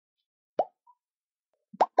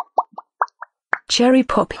Cherry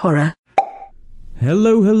Pop Horror.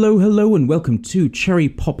 Hello, and welcome to Cherry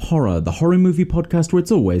Pop Horror, the horror movie podcast where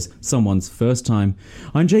it's always someone's first time.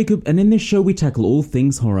 I'm Jacob, and in this show we tackle all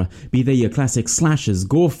things horror, be they your classic slashers,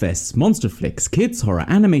 gore fests, monster flicks, kids horror,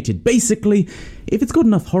 animated. Basically, if it's got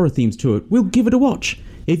enough horror themes to it, we'll give it a watch.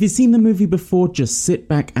 If you've seen the movie before, just sit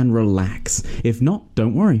back and relax. If not,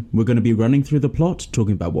 don't worry. We're going to be running through the plot,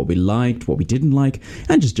 talking about what we liked, what we didn't like,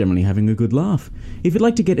 and just generally having a good laugh. If you'd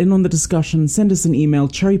like to get in on the discussion, send us an email,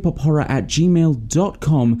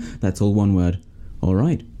 cherrypophorror@gmail.com. That's all one word. All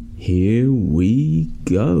right, here we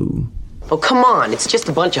go. Oh, come on. It's just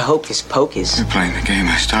a bunch of hocus pocus. You're playing the game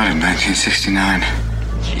I started in 1969.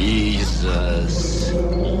 Jesus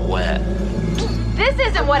wept. This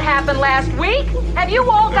isn't what happened last week. Have you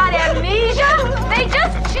all got amnesia? They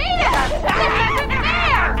just cheated us. This isn't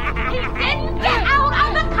fair. He didn't get out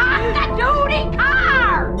of the duty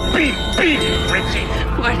car. Beep, Richie.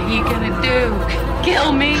 What are you gonna do?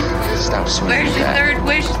 Kill me? Stop swinging. Where's your third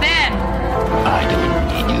wish then? I don't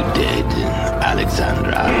need you dead,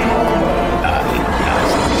 Alexandra. I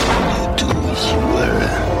just need to wish you were.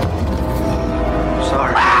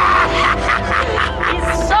 Sorry. He's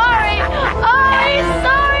sorry. Oh, he's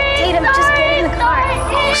sorry. Tatum, just get in the car.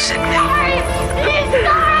 He's sorry. He's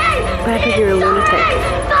sorry. I think you're a lunatic.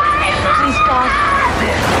 He's sorry. Please, God.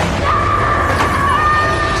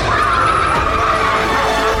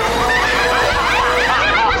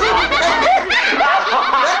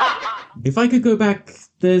 If I could go back,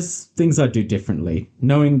 there's things I'd do differently.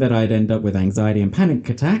 Knowing that I'd end up with anxiety and panic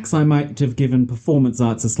attacks, I might have given performance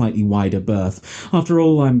arts a slightly wider berth. After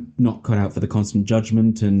all, I'm not cut out for the constant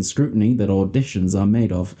judgment and scrutiny that auditions are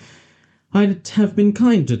made of. I'd have been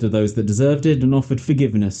kinder to those that deserved it and offered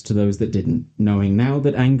forgiveness to those that didn't, knowing now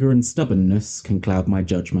that anger and stubbornness can cloud my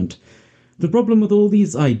judgment. The problem with all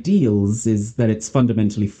these ideals is that it's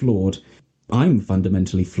fundamentally flawed. I'm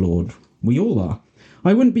fundamentally flawed. We all are.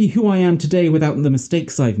 I wouldn't be who I am today without the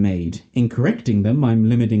mistakes I've made. In correcting them, I'm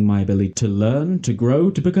limiting my ability to learn, to grow,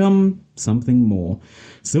 to become something more.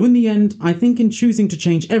 So in the end, I think in choosing to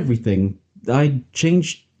change everything, I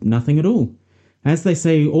changed nothing at all. As they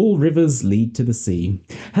say, all rivers lead to the sea.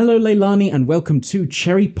 Hello, Leilani, and welcome to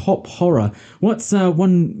Cherry Pop Horror. What's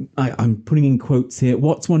I'm putting in quotes here,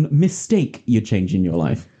 what's one mistake you'd change in your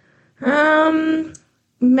life?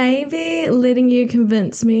 Maybe letting you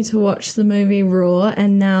convince me to watch the movie Raw,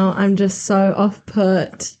 and now I'm just so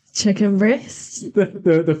off-put chicken breast.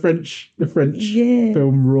 The French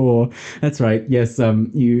film Raw. That's right. Yes.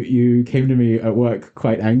 You came to me at work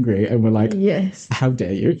quite angry and were like, yes, how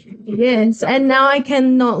dare you? Yes, and now I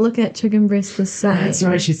cannot look at chicken breast the same. That's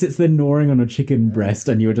right. She sits there gnawing on a chicken breast,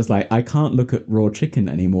 and you were just like, I can't look at raw chicken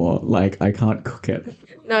anymore. Like, I can't cook it.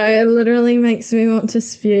 No, it literally makes me want to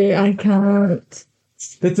spew. I can't.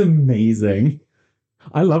 That's amazing.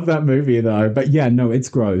 I love that movie though, but yeah, no, it's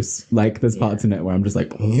gross. Like there's parts in it where I'm just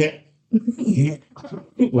like, like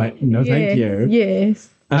no, thank you. Yes.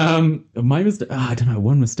 My mistake. I don't know.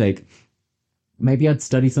 One mistake. Maybe I'd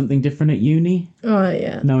study something different at uni. Oh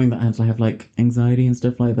yeah. Knowing that I had to have like anxiety and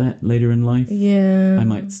stuff like that later in life. Yeah. I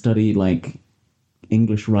might study like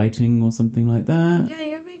English writing or something like that. Yeah,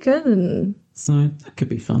 you'd be good. So that could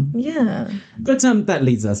be fun. Yeah. But that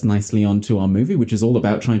leads us nicely on to our movie, which is all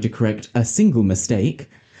about trying to correct a single mistake.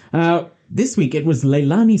 This week it was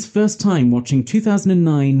Leilani's first time watching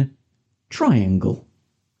 2009 Triangle.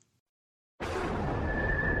 You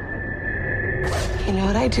know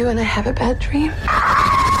what I do when I have a bad dream?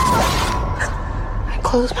 I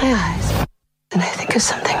close my eyes and I think of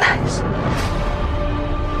something nice.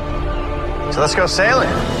 So let's go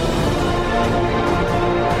sailing.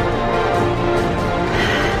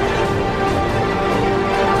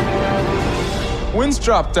 Wind's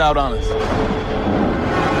dropped out on us.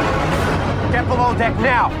 Get below deck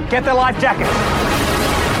now. Get the life jacket.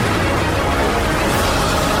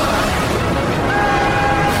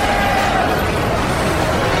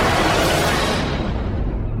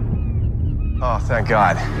 Oh, thank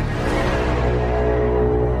God.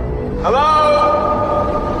 Hello?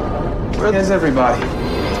 Where is everybody?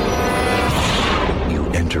 You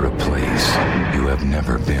enter a place you have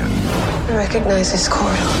never been. I recognize this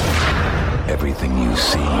corridor. Everything you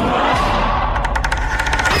see, you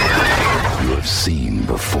have seen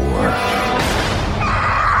before.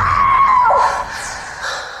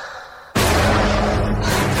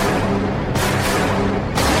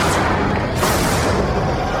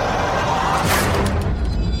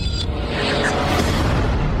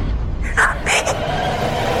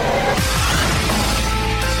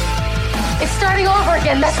 It's starting over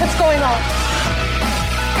again. That's what's going on.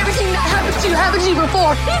 Everything that happened to you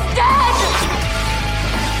before. He's dead!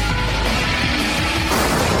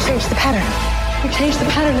 pattern. You changed the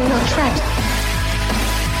pattern in our tracks.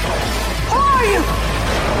 Who are you?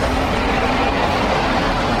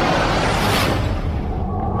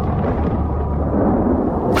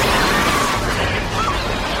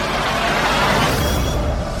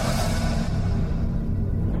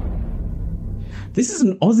 This is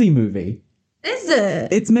an Aussie movie. Is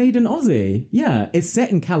it? It's made in Aussie. Yeah, it's set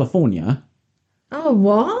in California. Oh,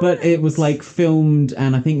 what? But it was like filmed,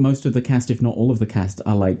 and I think most of the cast, if not all of the cast,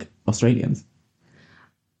 are like Australians.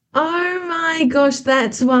 Oh my gosh,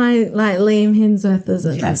 that's why like Liam Hemsworth is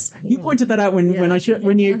in Yes, you pointed that out when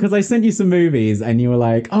you because I sent you some movies and you were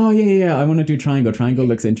like, oh yeah, I want to do Triangle. Triangle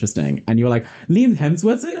looks interesting, and you were like, Liam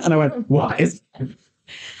Hemsworth's in it, and I went, what is?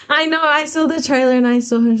 I know. I saw the trailer and I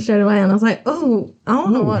saw him straight away, and I was like, "Oh, I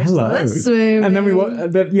want to watch this movie." And then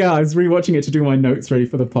I was rewatching it to do my notes ready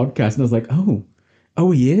for the podcast, and I was like,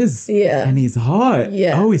 "Oh, he is, yeah, and he's hot,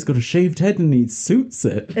 yeah. Oh, he's got a shaved head and he suits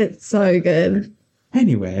it. It's so good."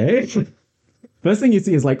 Anyway, first thing you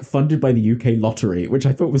see is like funded by the UK lottery, which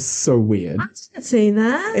I thought was so weird. I didn't see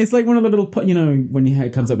that. It's like one of the little, when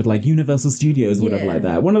it comes up with like Universal Studios or whatever like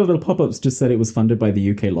that. One of the little pop-ups just said it was funded by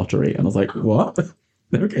the UK lottery, and I was like, what?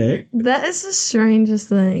 Okay. That is the strangest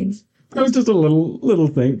thing. It was just a little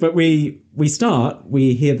thing. But we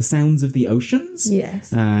hear the sounds of the oceans.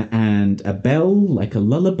 Yes. And a bell, like a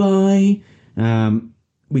lullaby.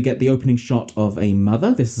 We get the opening shot of a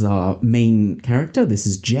mother. This is our main character. This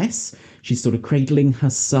is Jess. She's sort of cradling her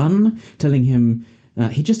son, telling him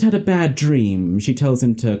he just had a bad dream. She tells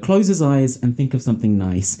him to close his eyes and think of something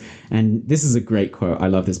nice. And this is a great quote. I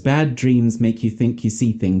love this. Bad dreams make you think you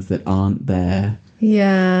see things that aren't there.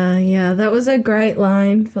 Yeah, that was a great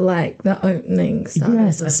line for like the opening stuff.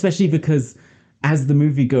 Yes, especially because as the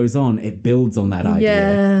movie goes on, it builds on that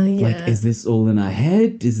idea. Yeah. Like, is this all in her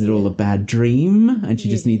head? Is it all a bad dream? And she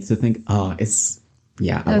just needs to think, that's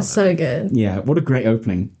so good. Yeah, what a great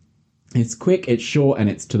opening. It's quick, it's short, and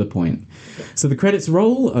it's to the point. So the credits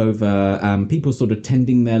roll over people sort of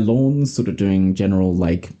tending their lawns, sort of doing general,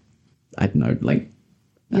 like, I don't know, like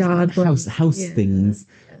yard house things.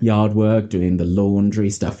 Yard work, doing the laundry,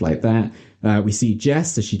 stuff like that. We see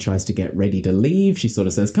Jess as she tries to get ready to leave. She sort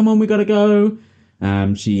of says, come on, we gotta go.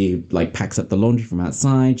 She like packs up the laundry from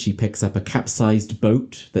outside. She picks up a capsized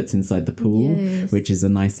boat that's inside the pool, which is a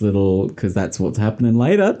nice little, because that's what's happening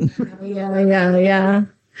later. Yeah.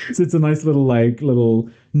 So it's a nice little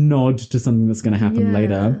nod to something that's going to happen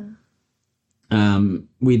later.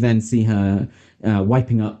 We then see her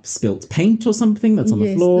wiping up spilt paint or something that's on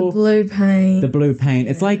the floor. The blue paint.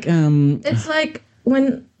 It's like it's like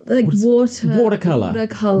when watercolor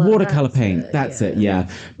paint. That's it. Yeah.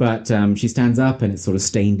 But she stands up and it's sort of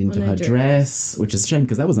stained into her dress, which is a shame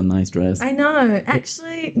because that was a nice dress. I know.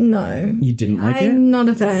 Actually, no. You didn't like it? I'm not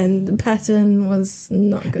a fan. The pattern was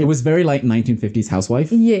not good. It was very like 1950s housewife.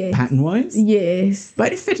 Pattern wise. Yes.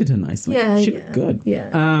 But it fitted her nicely. She looked good.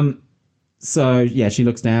 Yeah. So, she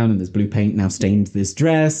looks down and there's blue paint now stained this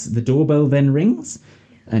dress. The doorbell then rings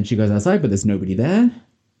and she goes outside, but there's nobody there.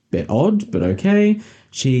 Bit odd, but okay.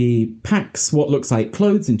 She packs what looks like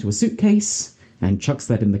clothes into a suitcase and chucks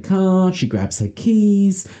that in the car. She grabs her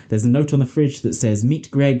keys. There's a note on the fridge that says, meet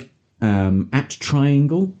Greg at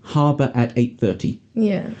Triangle, Harbour at 8:30.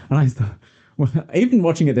 Yeah. And I thought, even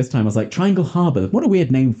watching it this time, I was like, Triangle Harbour. What a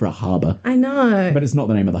weird name for a harbour. I know. But it's not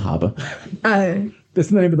the name of the harbour. Oh. It's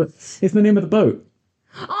the name of the boat.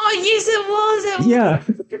 Oh, yes, it was. Yeah.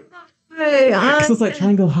 Because it's like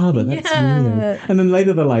Triangle Harbour. That's weird. And then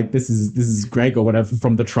later they're like, this is Greg or whatever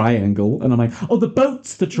from the Triangle. And I'm like, oh, the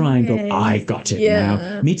boat's the Triangle. Yes. I got it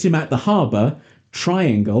now. Meet him at the harbour,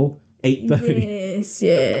 Triangle, 8:30.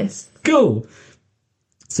 Yes. Cool.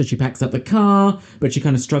 So she packs up the car, but she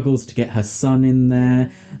kind of struggles to get her son in there.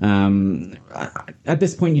 At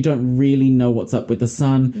this point, you don't really know what's up with the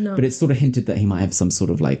son, but it's sort of hinted that he might have some sort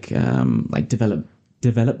of like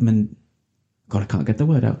development. God, I can't get the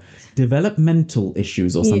word out. Developmental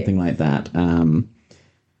issues or something like that.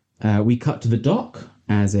 We cut to the dock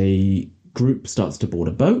as a group starts to board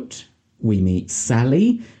a boat. We meet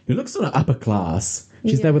Sally, who looks sort of upper class.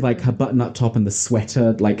 She's there with like her button-up top and the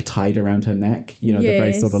sweater like tied around her neck. You know, the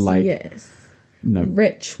very sort of like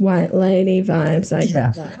rich white lady vibes. I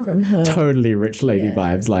get that from her. Totally rich lady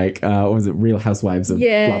vibes. Like, what was it? Real Housewives of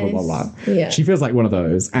blah blah blah blah. Yeah. She feels like one of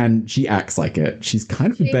those, and she acts like it. She's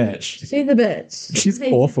kind of a bitch. She's a bitch. She's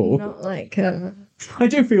awful. Not like her. I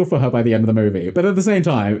do feel for her by the end of the movie, but at the same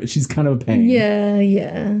time, she's kind of a pain.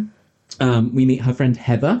 Yeah. We meet her friend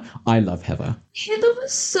Heather. I love Heather. Heather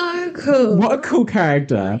was so cool. What a cool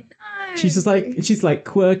character. She's like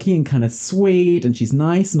quirky and kind of sweet and she's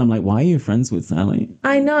nice. And I'm like, why are you friends with Sally?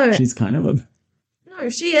 I know. She's kind of a... No,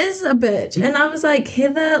 she is a bitch. And I was like,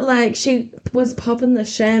 Heather, like, she was popping the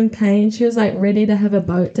champagne. She was, like, ready to have a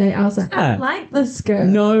boat date. I was like, I like this girl.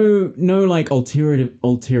 No, like,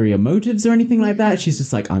 ulterior motives or anything like that. She's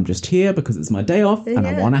just like, I'm just here because it's my day off and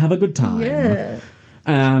I want to have a good time.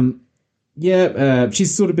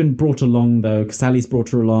 She's sort of been brought along, though, because Sally's brought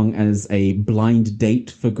her along as a blind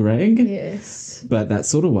date for Greg. Yes. But that's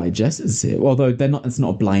sort of why Jess is here. Although it's not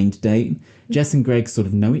a blind date. Jess and Greg sort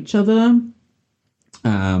of know each other.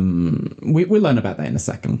 We'll learn about that in a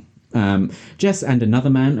second. Jess and another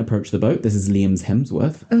man approach the boat. This is Liam's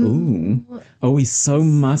Hemsworth. Oh, he's so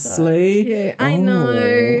muscly. Yeah, I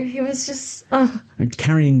know. He was just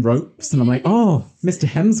carrying ropes, and I'm like, oh, Mr.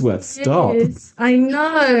 Hemsworth, stop. Yes, I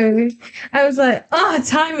know. I was like,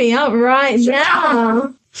 tie me up right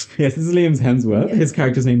now. Yes, this is Liam's Hemsworth. Yes. His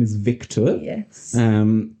character's name is Victor. Yes.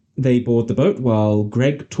 They board the boat while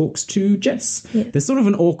Greg talks to Jess. Yeah. There's sort of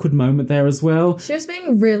an awkward moment there as well. She was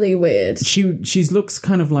being really weird. She looks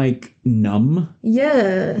kind of like numb.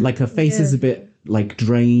 Yeah. Like her face is a bit like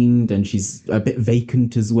drained and she's a bit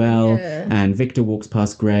vacant as well. Yeah. And Victor walks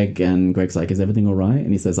past Greg and Greg's like, is everything all right?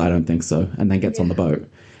 And he says, I don't think so. And then gets on the boat.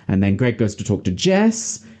 And then Greg goes to talk to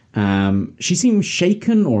Jess. She seems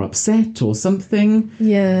shaken or upset or something.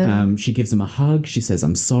 Yeah. She gives him a hug. She says,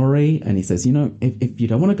 I'm sorry. And he says, if you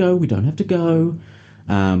don't want to go, we don't have to go.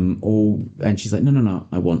 And she's like, no,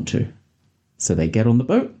 I want to. So they get on the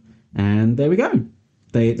boat and there we go.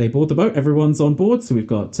 They board the boat. Everyone's on board. So we've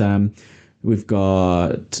got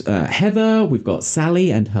Heather, we've got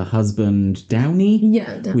Sally and her husband Downey.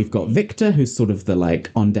 Yeah. Downey. We've got Victor, who's sort of the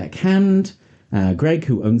like on deck hand. Greg,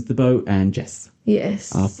 who owns the boat, and Jess.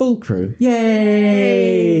 Yes. Our full crew.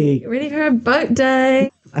 Yay! Ready for a boat day.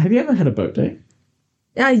 Have you ever had a boat day?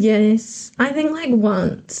 Yes. I think like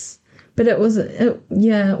once. But it wasn't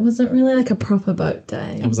really like a proper boat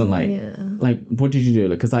day. It wasn't like, what did you do?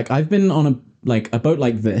 Because like I've been on a boat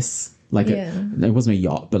like this. It wasn't a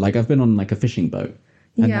yacht, but like I've been on like a fishing boat.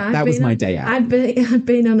 And that was my day out. I've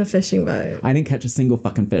been on a fishing boat. I didn't catch a single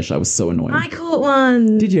fucking fish. I was so annoyed. I caught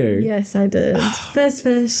one. Did you? Yes, I did. First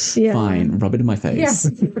fish, yeah. Fine, rub it in my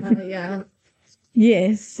face. Yeah.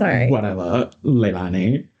 Yes, sorry. Whatever,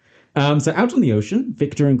 Leilani. So out on the ocean,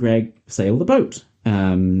 Victor and Greg sail the boat.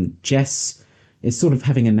 Jess is sort of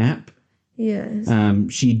having a nap. Yes.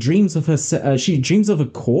 She dreams of a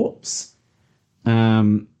corpse.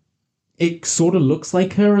 It sort of looks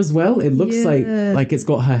like her as well. It looks like it's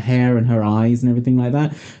got her hair and her eyes and everything like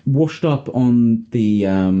that washed up on the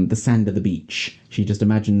sand of the beach. She just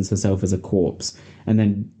imagines herself as a corpse and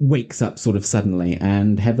then wakes up sort of suddenly.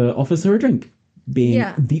 And Heather offers her a drink, being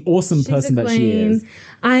the awesome person that she is.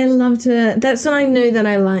 I loved her. That's when I knew that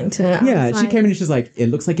I liked her. She came in and she's like, "It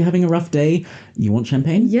looks like you're having a rough day. You want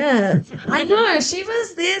champagne?" Yeah, I know. She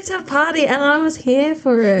was there to party, and I was here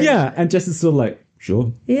for it. Yeah, and Jess is sort of like,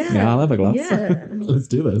 sure. Yeah, I'll have a glass. Yeah. Let's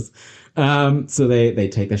do this. So they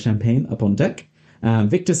take their champagne up on deck.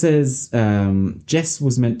 Victor says Jess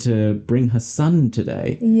was meant to bring her son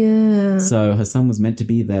today. Yeah. So her son was meant to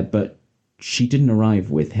be there, but she didn't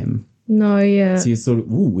arrive with him. No, yeah. So you're sort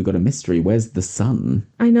of, we got a mystery. Where's the son?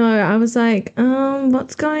 I know. I was like,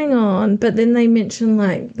 what's going on? But then they mentioned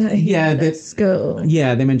like that he was at school.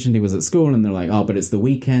 Yeah, they mentioned he was at school, and they're like, oh, but it's the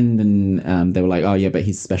weekend, and they were like, oh yeah, but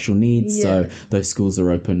he's special needs, so those schools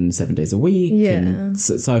are open 7 days a week. Yeah. And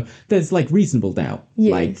so there's like reasonable doubt.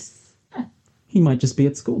 Yes. Like he might just be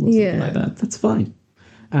at school or something like that. That's fine.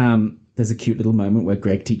 There's a cute little moment where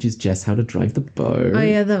Greg teaches Jess how to drive the boat. Oh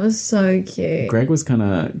yeah, that was so cute. Greg was kind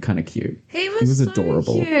of cute. He was so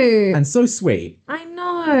adorable. Cute. And so sweet. I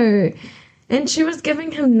know. And she was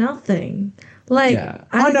giving him nothing. Like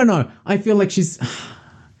no. I feel like she's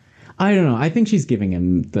I don't know. I think she's giving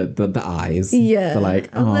him the eyes. Yeah. The like,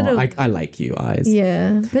 I like you eyes.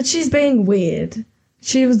 Yeah. But she's being weird.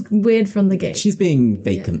 She was weird from the get. She's being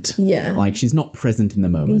vacant. Yeah. Like she's not present in the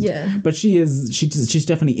moment. Yeah. But she's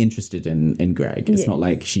definitely interested in Greg. It's not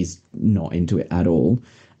like she's not into it at all.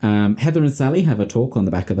 Heather and Sally have a talk on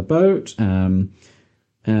the back of the boat.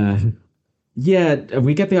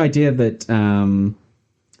 We get the idea that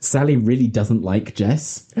Sally really doesn't like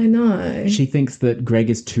Jess. I know. She thinks that Greg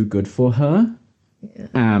is too good for her.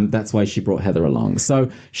 Yeah. That's why she brought Heather along. So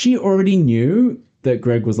she already knew that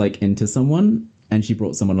Greg was like into someone, and she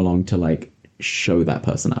brought someone along to like show that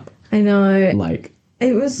person up. I know. Like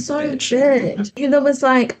it was so big. Heather was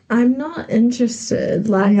like, I'm not interested.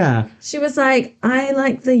 Like she was like, I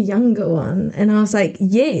like the younger one. And I was like,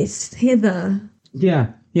 yes, Heather. Yeah,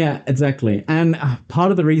 exactly. And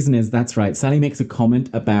part of the reason is, that's right, Sally makes a comment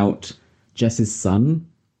about Jess's son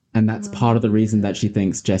And that's part of the reason that she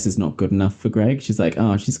thinks Jess is not good enough for Greg. She's like,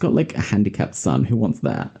 oh, she's got like a handicapped son. Who wants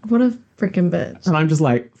that? What a freaking bitch. And I'm just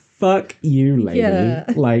like, fuck you, lady. Yeah.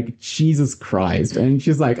 Like, Jesus Christ. And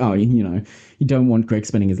she's like, oh, you know, you don't want Greg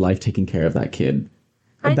spending his life taking care of that kid.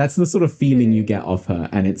 And that's the sort of feeling you get off her.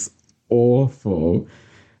 And it's awful.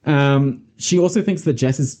 She also thinks that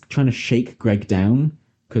Jess is trying to shake Greg down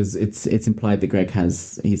because it's implied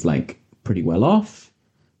that he's like pretty well off.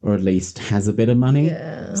 Or at least has a bit of money.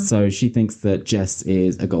 Yeah. So she thinks that Jess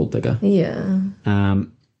is a gold digger. Yeah.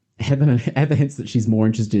 Heather hints that she's more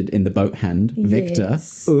interested in the boat hand, Victor.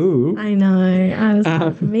 Yes. Ooh. I know. I was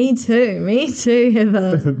like, me too,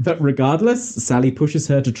 Heather. But regardless, Sally pushes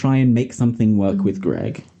her to try and make something work with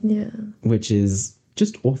Greg. Yeah. Which is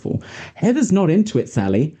just awful. Heather's not into it,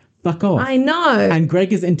 Sally. Fuck off. I know. And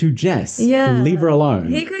Greg is into Jess. Yeah. Leave her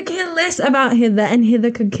alone. He could care less about Heather and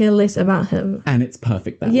Heather could care less about him. And it's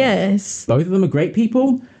perfect that way. Yes. Both of them are great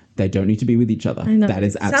people. They don't need to be with each other. I know. That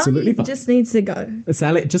is absolutely Sally fine. just needs to go.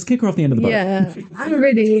 Sally, just kick her off the end of the boat. Yeah. I'm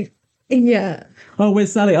ready. Yeah. Oh,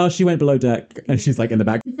 where's Sally? Oh, she went below deck. And she's like in the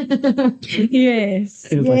back. Yes.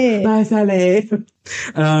 It was like, bye, Sally.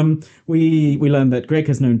 We learned that Greg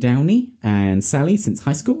has known Downey and Sally since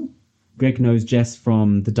high school. Greg knows Jess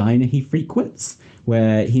from the diner he frequents,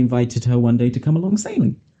 where he invited her one day to come along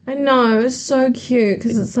sailing. I know. It was so cute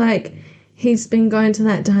because it's like he's been going to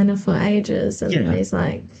that diner for ages and he's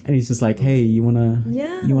like... And he's just like, hey, you wanna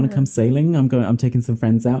come sailing? I'm taking some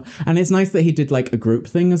friends out. And it's nice that he did like a group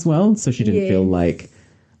thing as well, so she didn't feel like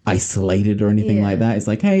isolated or anything like that. It's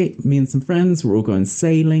like, hey, me and some friends, we're all going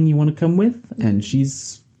sailing. You want to come with? And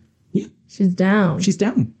she's down. She's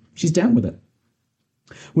down. She's down with it.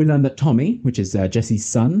 We learn that Tommy, which is Jesse's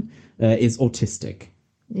son, is autistic.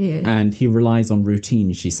 Yeah. And he relies on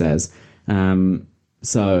routine, she says.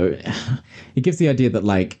 So it gives the idea that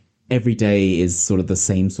like every day is sort of the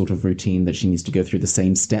same sort of routine, that she needs to go through the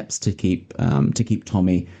same steps to keep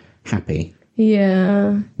Tommy happy.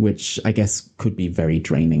 Yeah. Which I guess could be very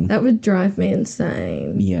draining. That would drive me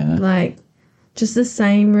insane. Yeah. Like just the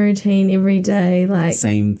same routine every day, like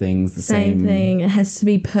same things, the same thing. It has to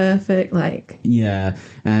be perfect, like yeah.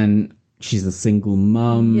 And she's a single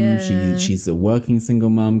mum. Yeah. She's a working single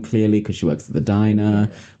mum, clearly, because she works at the diner.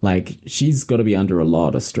 Yeah. Like she's got to be under a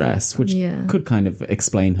lot of stress, which could kind of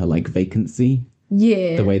explain her like vacancy.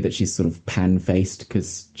 Yeah. The way that she's sort of pan-faced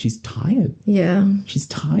because she's tired. Yeah. She's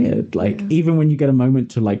tired. Like even when you get a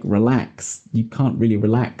moment to like relax, you can't really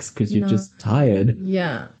relax because you're just tired.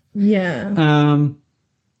 Yeah. Yeah.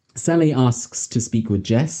 Sally asks to speak with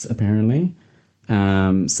Jess, apparently,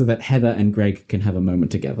 so that Heather and Greg can have a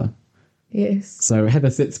moment together. Yes. So Heather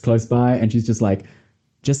sits close by and she's just like,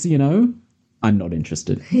 just so you know, I'm not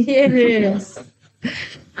interested. Yes.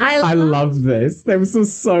 I love this. That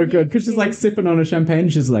was so good because she's like sipping on a champagne.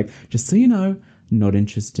 She's like, just so you know, not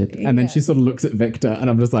interested. And then she sort of looks at Victor and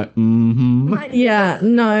I'm just like, Yeah,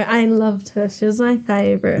 no, I loved her. She was my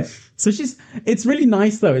favorite. So it's really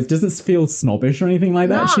nice though. It doesn't feel snobbish or anything like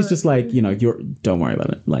that. No. She's just like, you know, don't worry about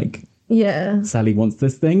it. Like, yeah, Sally wants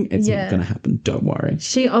this thing. It's not going to happen. Don't worry.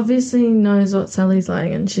 She obviously knows what Sally's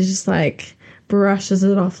like and she's just like brushes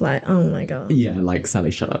it off like, oh my God. Yeah, like Sally,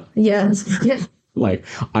 shut up. Yes. Yeah. Like,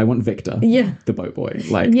 I want Victor. Yeah. The boat boy.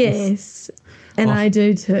 Like, yes. And I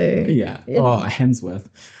do too. Yeah. Oh, Hemsworth.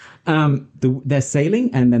 They're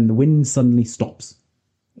sailing and then the wind suddenly stops.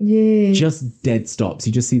 Yeah. Just dead stops.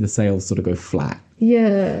 You just see the sails sort of go flat.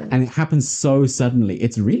 Yeah. And it happens so suddenly.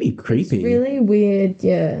 It's really creepy. It's really weird,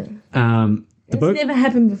 yeah. It's never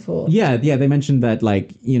happened before. Yeah, they mentioned that,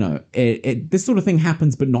 like, you know, this sort of thing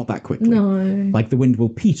happens, but not that quickly. No. Like, the wind will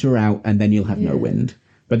peter out and then you'll have no wind.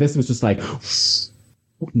 But this was just like,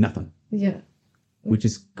 nothing. Yeah. Which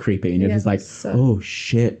is creepy. And you're just like, oh,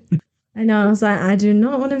 shit. I know. I was like, I do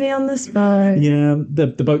not want to be on this boat. Yeah, the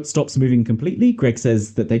boat stops moving completely. Greg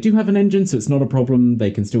says that they do have an engine, so it's not a problem.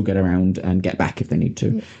 They can still get around and get back if they need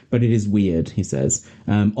to. Yeah. But it is weird, he says.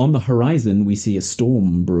 On the horizon, we see a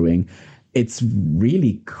storm brewing. It's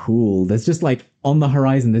really cool. There's just like, on the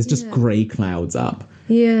horizon, there's just grey clouds up.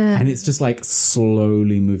 Yeah. And it's just like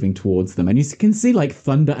slowly moving towards them. And you can see like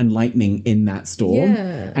thunder and lightning in that storm.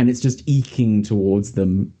 Yeah. And it's just eking towards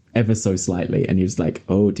them ever so slightly. And you're just like,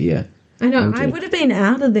 oh dear. I know. I would have been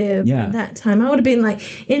out of there at that time. I would have been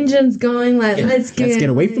like, engines going, like, let's get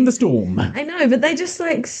away from the storm. I know, but they just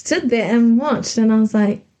like stood there and watched. And I was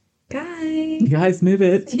like, guys, move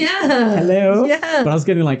it. Yeah. Hello. Yeah. But I was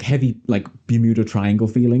getting like heavy, like Bermuda Triangle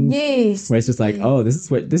feelings. Yes. Where it's just like, oh,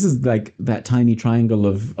 this is like that tiny triangle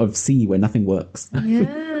of sea where nothing works.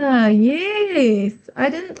 Yeah. Yes.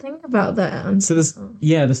 I didn't think about that. So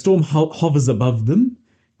the storm hovers above them.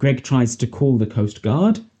 Greg tries to call the Coast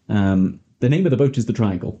Guard, The name of the boat is the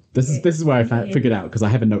Triangle. This is where I figured out, because I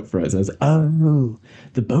have a note for it. It says, oh,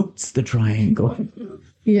 the boat's the Triangle.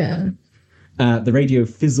 Yeah. The radio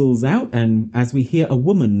fizzles out, and as we hear a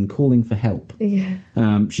woman calling for help. Yeah.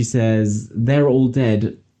 She says, they're all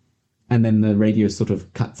dead, and then the radio sort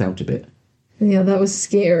of cuts out a bit. Yeah, that was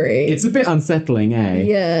scary. It's a bit unsettling, eh?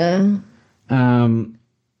 Yeah.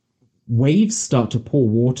 Waves start to pour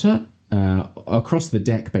water across the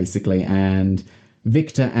deck, basically, and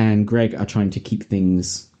Victor and Greg are trying to keep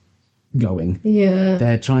things going. Yeah.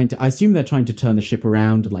 I assume they're trying to turn the ship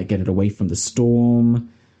around and, like, get it away from the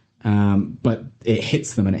storm. But it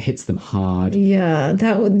hits them, and it hits them hard. Yeah,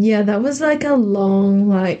 that was like a long,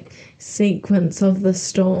 like, sequence of the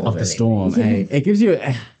storm. Eh? It gives you,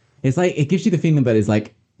 it gives you the feeling that it's,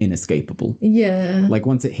 like, inescapable. Yeah. Like,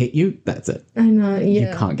 once it hit you, that's it. I know,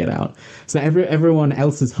 yeah. You can't get out. So everyone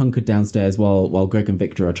else is hunkered downstairs while Greg and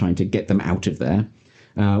Victor are trying to get them out of there.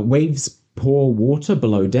 Waves pour water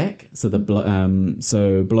below deck, so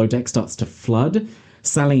below deck starts to flood.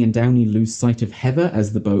 Sally and Downey lose sight of Heather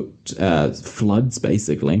as the boat floods,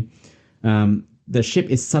 basically. The ship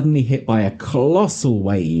is suddenly hit by a colossal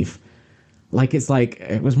wave. It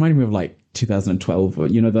was reminding me of, like, 2012, or,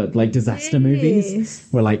 you know, the, like, disaster movies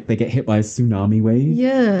where, like, they get hit by a tsunami wave.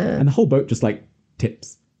 Yeah. And the whole boat just, like,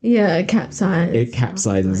 tips. Yeah, it capsizes. It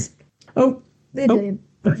capsizes. Oh. They did.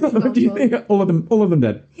 Do you think all of them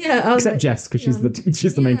dead? Yeah. Except Jess, because she's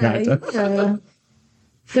the main character. Yeah.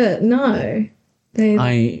 But no.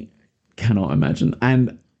 I cannot imagine.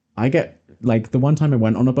 And I get, like, the one time I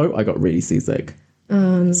went on a boat, I got really seasick.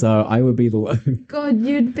 So I would be the one. God,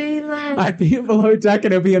 you'd be like... I'd be below deck,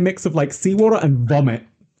 and it would be a mix of, like, seawater and vomit.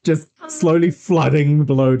 Just slowly flooding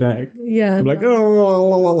below deck. Yeah. I'm like,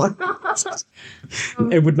 oh.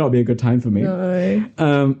 It would not be a good time for me. No.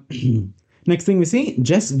 Next thing we see,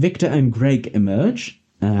 Jess, Victor, and Greg emerge,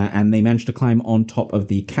 and they manage to climb on top of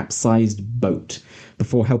the capsized boat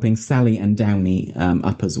before helping Sally and Downey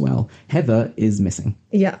up as well. Heather is missing.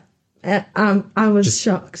 Yeah. I was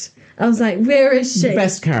shocked. I was like, where is she? The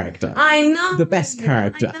best character. I know. The best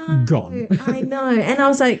character. Gone. I know. And I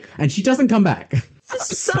was like... And she doesn't come back.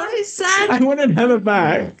 It's so sad. I wanted Heather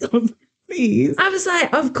back. Please. I was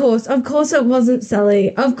like, of course it wasn't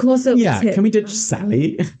Sally. Of course it was him. Can we ditch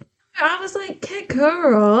Sally? I was like, kick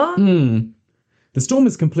her off. The storm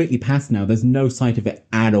is completely past now. There's no sight of it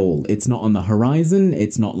at all. It's not on the horizon.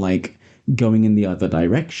 It's not, like, going in the other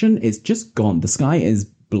direction. It's just gone. The sky is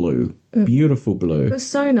blue. Beautiful blue. It was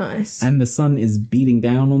so nice. And the sun is beating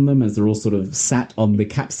down on them as they're all sort of sat on the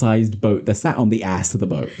capsized boat. They're sat on the ass of the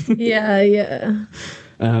boat. Yeah.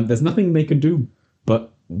 There's nothing they can do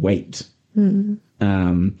but wait.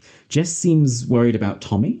 Jess seems worried about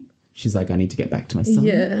Tommy. She's like, I need to get back to my son.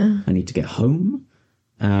 Yeah. I need to get home.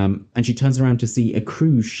 And she turns around to see a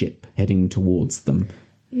cruise ship heading towards them.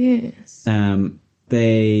 Yes.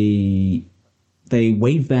 They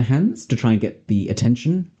wave their hands to try and get the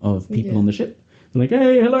attention of people on the ship. They're like,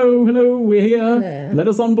 hey, hello, we're here. Yeah. Let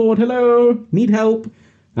us on board, hello, need help.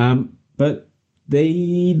 But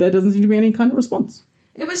there doesn't seem to be any kind of response.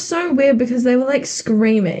 It was so weird because they were, like,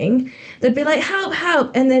 screaming. They'd be like, help,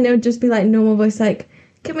 help. And then it would just be, like, normal voice, like,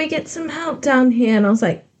 can we get some help down here? And I was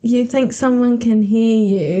like, you think someone can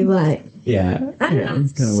hear you? Like... Yeah,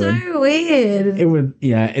 it's kind of so weird. It was,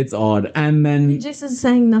 it's odd. And then Jess is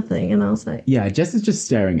saying nothing, and I was like, Jess is just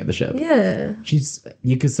staring at the ship. Yeah,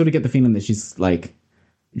 you could sort of get the feeling that she's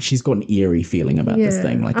got an eerie feeling about this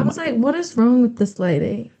thing. Like, I was like, what is wrong with this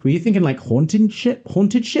lady? Were you thinking like haunted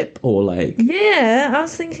ship, or like? Yeah, I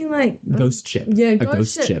was thinking like ghost ship. Yeah, a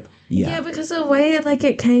ghost ship. Yeah, because the way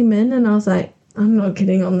it came in, and I was like, I'm not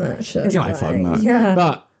getting on that ship. Yeah, I fuck not. Yeah,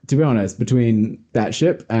 but. To be honest, between that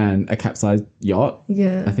ship and a capsized yacht,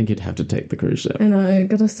 I think you'd have to take the cruise ship. I know,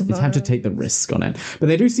 gotta survive. You'd have to take the risk on it. But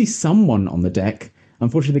they do see someone on the deck.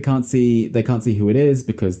 Unfortunately, they can't see who it is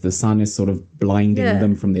because the sun is sort of blinding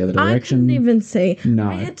them from the other direction. I couldn't even see. No,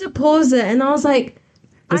 I had to pause it, and I was like,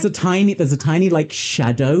 "There's a tiny like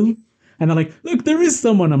shadow." And they're like, look, there is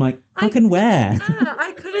someone. I'm like, fucking where?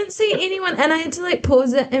 I couldn't see anyone. And I had to like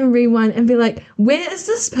pause it and rewind and be like, where is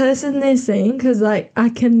this person they're seeing? Because like, I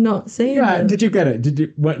cannot see them. Did you get it? Did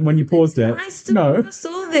you, when you paused it? I still never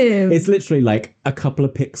saw them. It's literally like a couple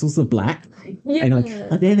of pixels of black. Yeah. And you're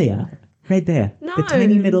like, oh, there they are. Right there. No. The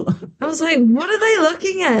tiny little... I was like, what are they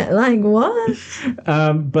looking at? Like, what?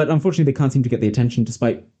 But unfortunately, they can't seem to get the attention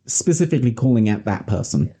despite specifically calling out that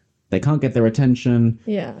person. They can't get their attention.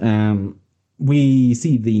 Yeah. We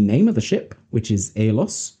see the name of the ship, which is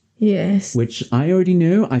Aelos. Yes. Which I already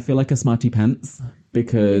knew. I feel like a smarty pants.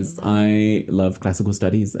 because I love classical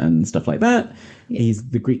studies and stuff like that. He's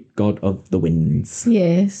the Greek god of the winds.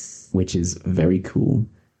 Yes. Which is very cool.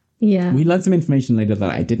 Yeah. We learned some information later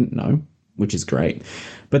that I didn't know, which is great.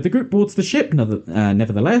 But the group boards the ship,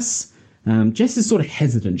 nevertheless. Jess is sort of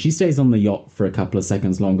hesitant. She stays on the yacht for a couple of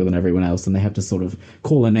seconds longer than everyone else, and they have to sort of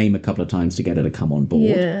call her name a couple of times to get her to come on board.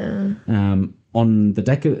 Yeah. On the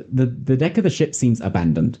deck of the deck of the ship seems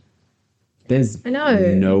abandoned. There's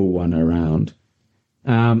no one around.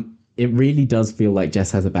 It really does feel like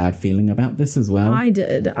Jess has a bad feeling about this as well. I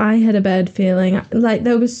did. I had a bad feeling. Like,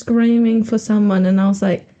 they were screaming for someone, and I was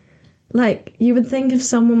like, you would think if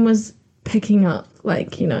someone was picking up,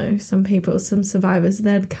 like, you know, some people, some survivors,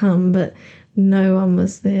 they'd come, but no one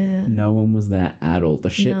was there. No one was there at all. The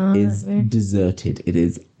ship is deserted. It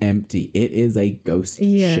is empty. It is a ghost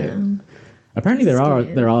ship. Apparently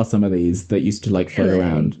there are some of these that used to like float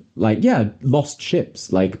around. Like, lost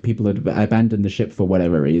ships. Like, people had abandoned the ship for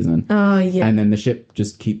whatever reason. Oh, yeah. And then the ship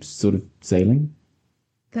just keeps sort of sailing.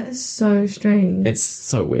 That is so strange. It's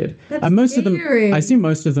so weird. That's and most scary. of them, I assume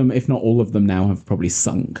most of them, if not all of them now, have probably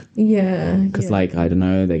sunk. Yeah. Because, like, I don't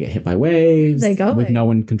know, they get hit by waves. They go. With no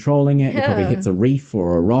one controlling it. It probably Yeah. hits a reef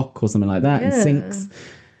or a rock or something like that and sinks.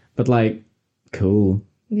 But, like, cool.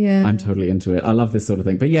 Yeah. I'm totally into it. I love this sort of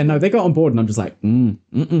thing. But yeah, no, they got on board and I'm just like, I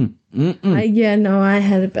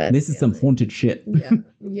had a bad This is some haunted shit.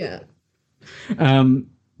 Yeah.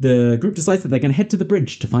 The group decides that they're going to head to the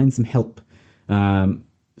bridge to find some help.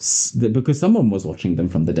 Because someone was watching them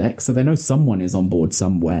from the deck, so they know someone is on board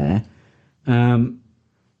somewhere.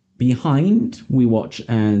 Behind, we watch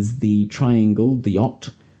as the triangle, the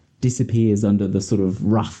yacht, disappears under the sort of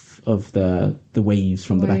rough of the waves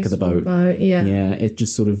from the back of the boat. Yeah. Yeah, it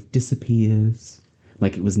just sort of disappears.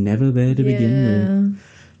 Like it was never there to begin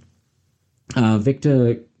with.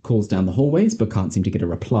 Victor calls down the hallways, but can't seem to get a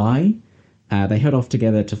reply. They head off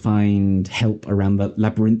together to find help around the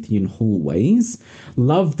labyrinthian hallways.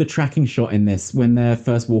 Love the tracking shot in this when they're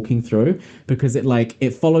first walking through, because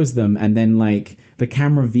it follows them and then like the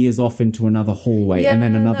camera veers off into another hallway and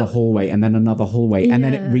then another hallway and then another hallway and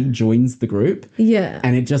then it rejoins the group. Yeah.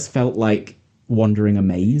 And it just felt like wandering a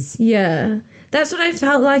maze. Yeah. That's what I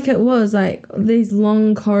felt like it was, like these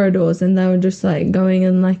long corridors and they were just like going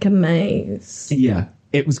in like a maze. Yeah.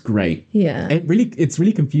 It was great. Yeah. It's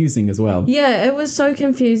really confusing as well. Yeah, it was so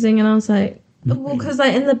confusing and I was like, well, because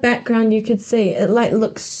like in the background you could see it like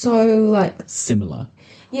looks so like similar.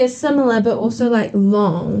 Yeah, similar, but also like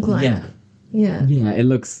long. Like, yeah. Yeah. Yeah, it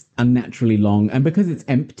looks unnaturally long. And because it's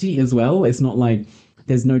empty as well, it's not like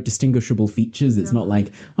there's no distinguishable features. It's not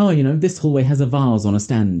like, oh, you know, this hallway has a vase on a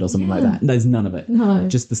stand or something like that. There's none of it. No.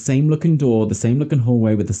 Just the same looking door, the same looking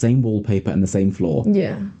hallway with the same wallpaper and the same floor.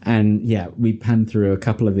 Yeah. And yeah, we pan through a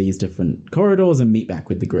couple of these different corridors and meet back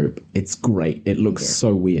with the group. It's great. It looks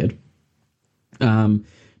so weird.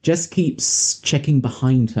 Jess keeps checking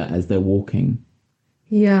behind her as they're walking.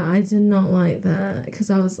 Yeah, I did not like that because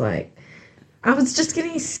I was just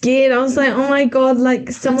getting scared. I was like, oh my God,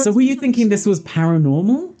 like someone. So were you thinking this was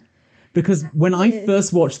paranormal? Because when I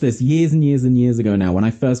first watched this years and years and years ago now, when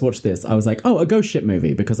I first watched this, I was like, oh, a ghost ship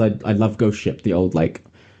movie, because I love Ghost Ship, the old like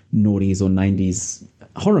noughties or 90s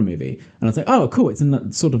horror movie. And I was like, oh, cool, it's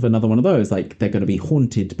sort of another one of those. Like they're going to be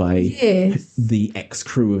haunted by the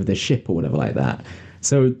ex-crew of the ship or whatever like that.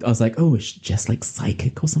 So I was like, oh, is she just like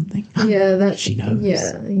psychic or something? Yeah, that she knows.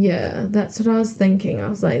 Yeah, that's what I was thinking. I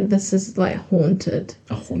was like, this is like haunted.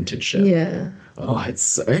 A haunted ship. Yeah. Oh,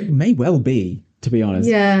 it may well be, to be honest.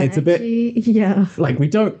 Yeah, it's actually, a bit. Yeah. Like we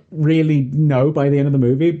don't really know by the end of the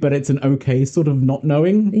movie, but it's an okay sort of not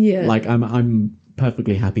knowing. Yeah. Like I'm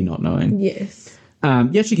perfectly happy not knowing. Yes.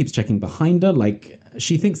 Yeah, she keeps checking behind her, like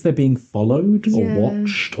she thinks they're being followed or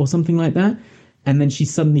watched or something like that. And then she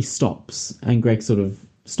suddenly stops, and Greg sort of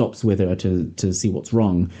stops with her to see what's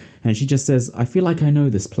wrong. And she just says, I feel like I know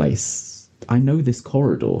this place. I know this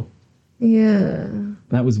corridor. Yeah.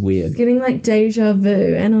 That was weird. Getting like deja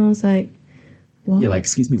vu. And I was like, what? You're like,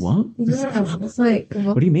 excuse me, what? Yeah. I was like,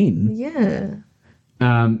 what do you mean? Yeah.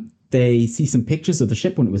 They see some pictures of the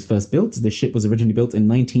ship when it was first built. The ship was originally built in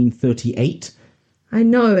 1938. I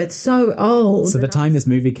know, it's so old. So the time this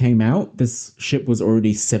movie came out, this ship was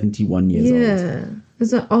already 71 years old. Yeah,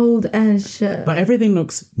 it's an old ass ship. But everything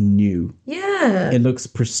looks new. Yeah. It looks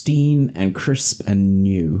pristine and crisp and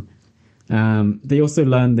new. They also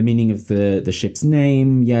learn the meaning of the ship's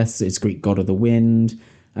name. Yes, it's Greek god of the wind.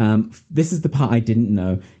 This is the part I didn't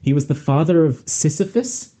know. He was the father of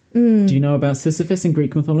Sisyphus. Do you know about Sisyphus in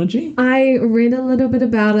Greek mythology? I read a little bit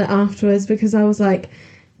about it afterwards because I was like,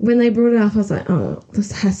 when they brought it up, I was like, oh,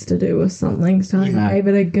 this has to do with something. So I gave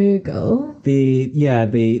it a Google.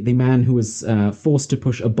 The man who was forced to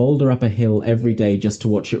push a boulder up a hill every day just to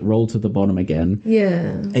watch it roll to the bottom again.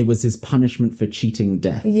 Yeah. It was his punishment for cheating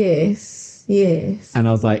death. Yes. And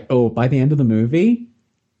I was like, oh, by the end of the movie,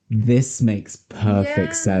 this makes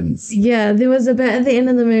perfect sense. Yeah, there was a bit at the end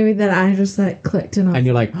of the movie that I just like clicked and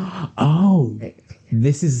you're like, oh,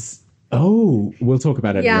 this is... Oh, we'll talk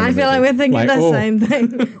about it. Yeah, I feel like we're thinking the same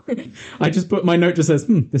thing. I just put my note just says,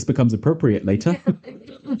 this becomes appropriate later.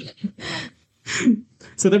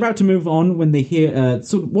 So they're about to move on when they hear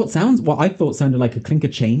what I thought sounded like a clink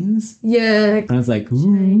of chains. Yeah. And I was like,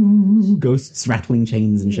 ooh, ghosts rattling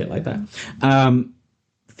chains and shit like that.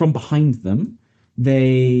 From behind them,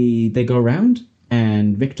 they go around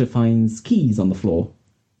and Victor finds keys on the floor,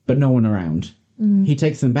 but no one around. He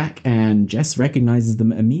takes them back and Jess recognizes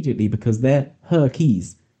them immediately because they're her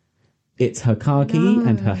keys. It's her car key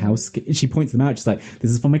and her house key. She points them out. She's like, this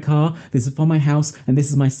is for my car, this is for my house, and this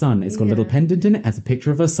is my son. It's got a little pendant in it as a picture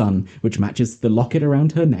of her son, which matches the locket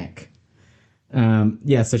around her neck.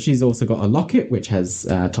 So she's also got a locket, which has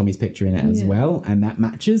Tommy's picture in it as well, and that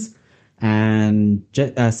matches. And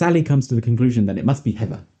Sally comes to the conclusion that it must be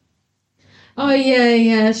Heather. Oh,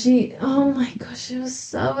 yeah. Oh my gosh, she was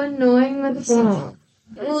so annoying with that.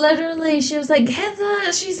 Literally, she was like,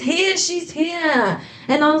 Heather, she's here.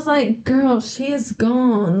 And I was like, girl, she is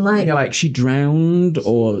gone. Like, yeah, like she drowned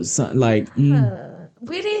or something, like...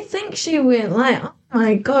 Where do you think she went? Like, oh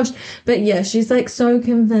my gosh. But yeah, she's like so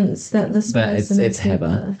convinced that this person it's is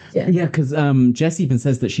Heather. Yeah, because Jess even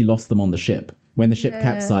says that she lost them on the ship. When the ship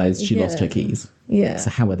capsized, she lost her keys. Yeah. So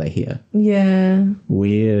how are they here? Yeah.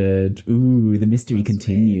 Weird. Ooh, the mystery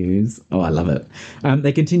continues. Weird. Oh, I love it.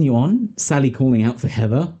 They continue on. Sally calling out for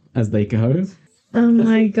Heather as they go. Oh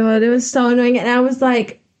my God, it was so annoying. And I was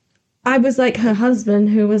like her husband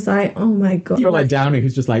who was like, oh my God. You're like Downey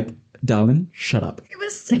who's just like, darling, shut up. He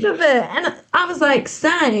was sick of it. And I was like,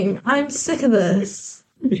 same. I'm sick of this.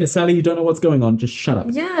 Yeah, Sally, you don't know what's going on. Just shut up.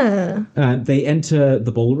 Yeah. They enter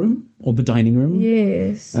the ballroom or the dining room.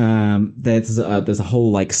 Yes. There's a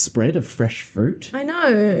whole like spread of fresh fruit. I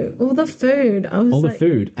know. All the food. The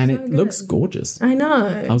food, and it looks gorgeous. I know.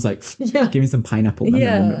 I was like, give me some pineapple.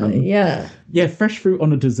 Yeah. Fresh fruit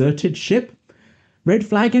on a deserted ship. Red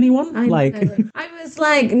flag, anyone? I was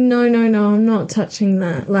like, no, I'm not touching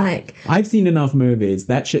that. Like, I've seen enough movies.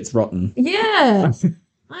 That shit's rotten. Yeah.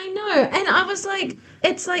 I know. And I was like,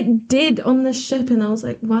 it's like dead on the ship. And I was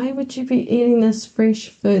like, why would you be eating this fresh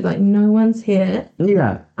food? Like, no one's here.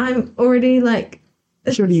 Yeah. I'm already like...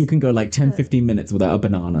 Surely you can go like 10, 15 minutes without a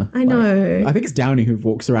banana. I know. Like, I think it's Downey who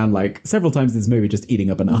walks around like several times in this movie just eating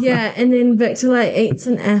a banana. Yeah, and then Victor like eats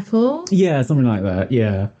an apple. Yeah, something like that.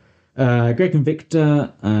 Yeah. Greg and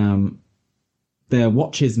Victor, their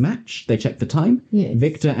watches match. They check the time. Yes.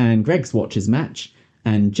 Victor and Greg's watches match.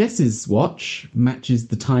 And Jess's watch matches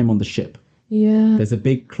the time on the ship. Yeah. There's a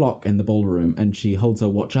big clock in the ballroom, and she holds her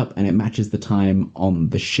watch up, and it matches the time on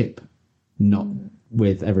the ship, not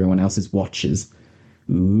with everyone else's watches.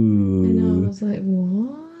 Ooh. I know. I was like,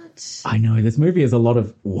 what? I know. This movie is a lot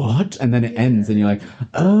of what? And then it ends, and you're like,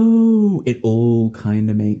 oh, it all kind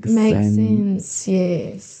of makes sense. Makes sense,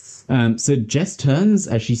 yes. So Jess turns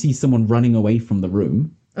as she sees someone running away from the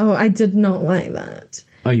room. Oh, I did not like that.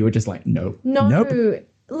 Oh, you were just like, no. No. Nope.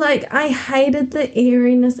 Like, I hated the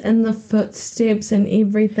eeriness and the footsteps and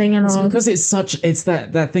everything. And because it's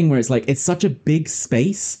that thing where it's like, it's such a big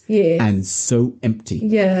space and so empty.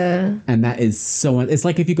 Yeah. And that is so, it's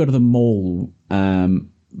like if you go to the mall,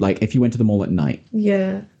 like if you went to the mall at night.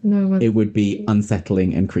 Yeah. No one. It would be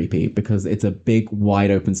unsettling and creepy because it's a big,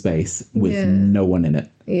 wide open space with no one in it.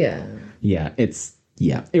 Yeah. Yeah.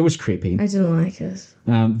 It was creepy. I didn't like it.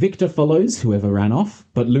 Victor follows whoever ran off,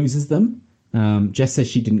 but loses them. Jess says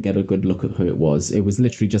she didn't get a good look at who it was. It was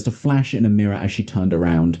literally just a flash in a mirror as she turned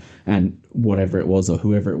around, and whatever it was or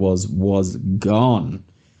whoever it was gone.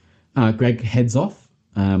 Greg heads off.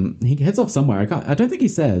 He heads off somewhere. I don't think he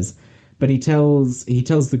says, but he tells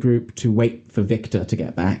the group to wait for Victor to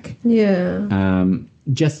get back. Yeah.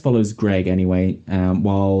 Jess follows Greg anyway,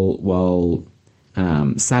 while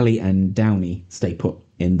Sally and Downey stay put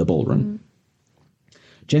in the ballroom.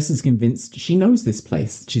 Jess is convinced she knows this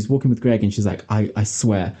place. She's walking with Greg and she's like, I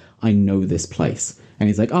swear I know this place. And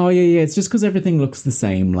he's like, oh, yeah, it's just because everything looks the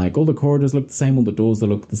same. Like, all the corridors look the same, all the doors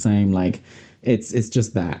look the same. Like, it's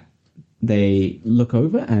just that. They look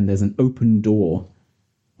over and there's an open door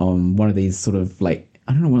on one of these sort of, like,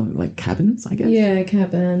 I don't know, like cabins, I guess? Yeah,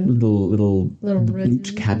 cabin. Little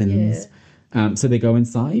boot cabins. Yeah. So they go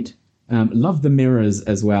inside. Love the mirrors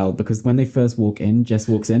as well, because when they first walk in, Jess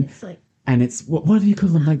walks in. It's like, And it's, what do you call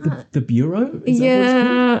them? Like the bureau? Is that what it's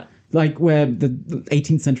called? Like where the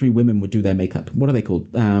 18th century women would do their makeup. What are they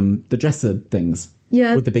called? The dresser things.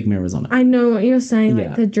 Yeah. With the big mirrors on it. I know what you're saying,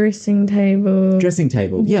 like the dressing table. Dressing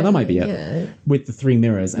table. Yeah, that might be it. Yeah. With the 3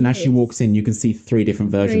 mirrors. And as she walks in, you can see 3 different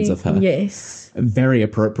versions of her. Yes. Very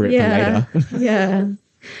appropriate for later. Yeah.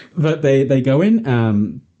 But they go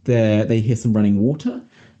in, they hear some running water.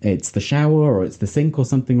 It's the shower or it's the sink or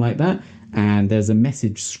something like that. And there's a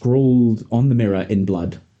message scrawled on the mirror in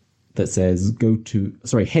blood that says,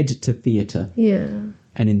 head to theatre. Yeah.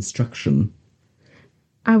 An instruction.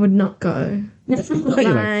 I would not go.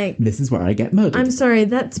 Like, this is where I get murdered. I'm sorry,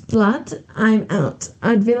 that's blood. I'm out.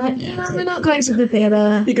 I'd be like, no, we're not going to the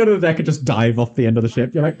theatre. You go to the deck and just dive off the end of the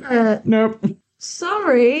ship. You're like, nope.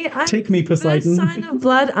 Sorry. Take me, Poseidon. First sign of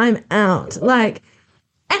blood, I'm out. Like,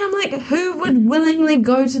 and I'm like, who would willingly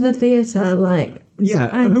go to the theatre? Like,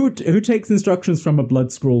 yeah, who takes instructions from a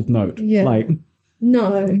blood-scrawled note? Yeah. Like,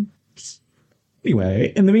 no.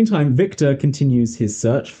 Anyway, in the meantime, Victor continues his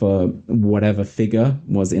search for whatever figure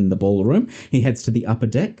was in the ballroom. He heads to the upper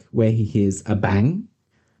deck, where he hears a bang.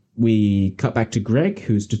 We cut back to Greg,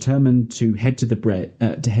 who's determined to head to the bridge.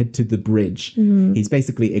 Mm-hmm. He's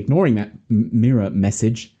basically ignoring that mirror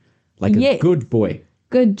message like a good boy.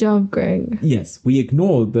 Good job, Greg. Yes, we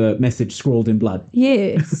ignore the message scrawled in blood.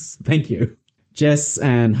 Yes. Thank you. Jess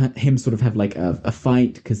and him sort of have like a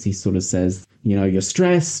fight because he sort of says, you know, you're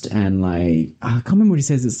stressed and like, I can't remember what he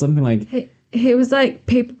says. It's something like... He was like,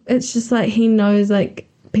 people. It's just like he knows like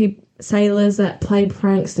sailors that play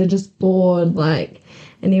pranks, they're just bored, like,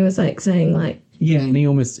 and he was like saying like... Yeah, and he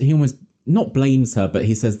almost not blames her, but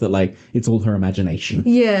he says that like it's all her imagination.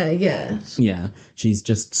 Yeah. Yeah, she's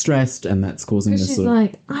just stressed and that's causing this she's sort of...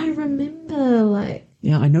 like, I remember like...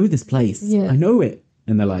 Yeah, I know this place. Yeah. I know it.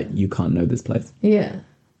 And they're like, you can't know this place. Yeah.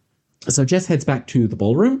 So Jess heads back to the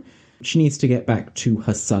ballroom. She needs to get back to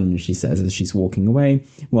her son, she says, as she's walking away,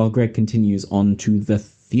 while Greg continues on to the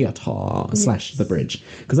theatre / the bridge.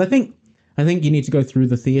 Because I think you need to go through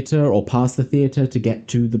the theatre or past the theatre to get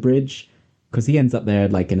to the bridge, because he ends up there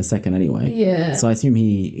like in a second anyway. Yeah. So I assume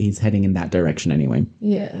he's heading in that direction anyway.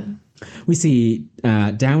 Yeah. We see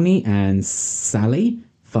Downey and Sally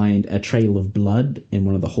find a trail of blood in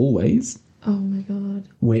one of the hallways. Oh my god.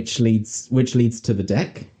 Which leads to the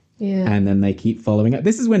deck. Yeah. And then they keep following it.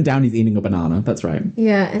 This is when Downey's eating a banana. That's right.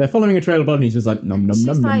 Yeah. They're following a trail of blood and he's just like, nom, nom, She's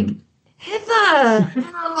nom, like, nom. Heather! And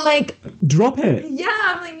I'm like... Drop it! Yeah,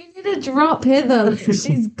 I'm like, you need to drop Heather.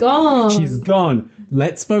 She's gone. She's gone.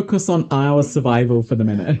 Let's focus on our survival for the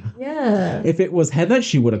minute. Yeah. If it was Heather,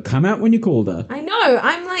 she would have come out when you called her. I know.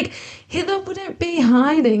 I'm like, Heather wouldn't be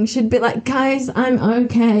hiding. She'd be like, guys, I'm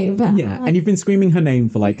okay. But yeah, like, and you've been screaming her name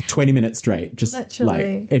for like 20 minutes straight. Just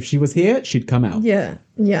literally. Like, if she was here, she'd come out. Yeah.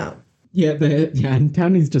 Yeah. Yeah, and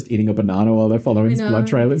Downey's just eating a banana while they're following his blood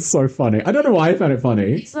trail. It's so funny. I don't know why I found it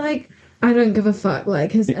funny. It's like, I don't give a fuck.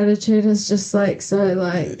 Like, his attitude is just like, so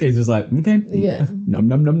like... He's just like, okay. Yeah. Nom,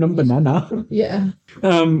 nom, nom, nom, banana. Yeah.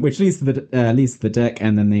 Which leads to the deck,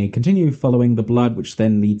 and then they continue following the blood, which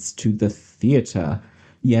then leads to the theatre.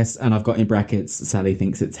 Yes, and I've got in brackets, Sally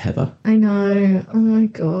thinks it's Heather. I know. Oh my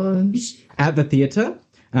god. At the theatre,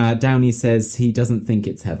 Downey says he doesn't think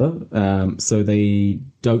it's Heather, so they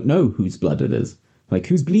don't know whose blood it is. Like,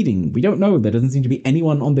 who's bleeding? We don't know. There doesn't seem to be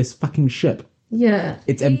anyone on this fucking ship. Yeah.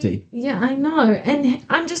 It's empty. Yeah, I know. And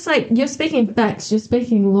I'm just like, you're speaking facts, you're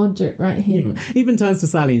speaking logic right here. Even turns to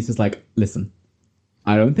Sally and is just like, listen,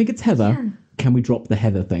 I don't think it's Heather. Yeah. Can we drop the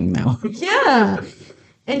Heather thing now? Yeah.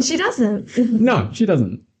 And she doesn't. No, she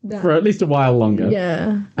doesn't. No. For at least a while longer.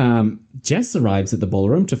 Yeah. Jess arrives at the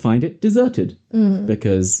ballroom to find it deserted.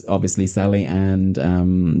 Because obviously Sally and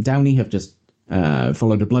Downey have just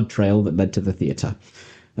followed a blood trail that led to the theatre.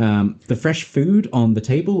 The fresh food on the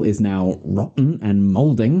table is now rotten and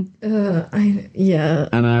moulding. Yeah.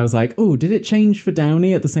 And I was like, oh, did it change for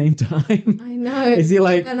Downey at the same time? I know. Is he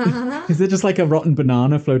like, banana? Is it just like a rotten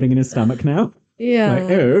banana floating in his stomach now? Yeah.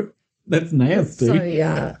 Like, oh, that's nasty. So,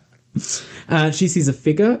 yeah. She sees a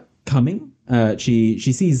figure coming. She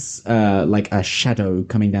sees like a shadow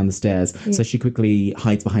coming down the stairs. Yeah. So she quickly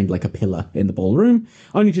hides behind like a pillar in the ballroom,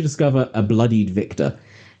 only to discover a bloodied Victor.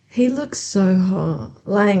 He looks so hot.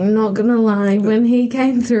 Like, not gonna lie, when he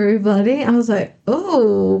came through, bloody, I was like,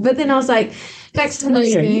 oh. But then I was like, back to the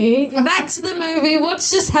movie. Back to the movie.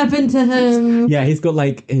 What's just happened to him? Yeah, he's got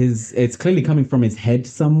like it's clearly coming from his head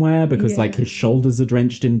somewhere because like his shoulders are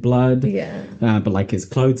drenched in blood. Yeah. But like his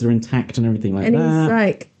clothes are intact and everything like that. And he's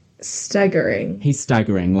like staggering. He's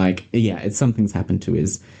staggering. Like, yeah, something's happened to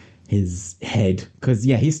his head, because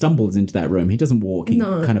he stumbles into that room. He doesn't walk, he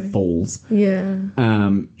kind of falls. Yeah.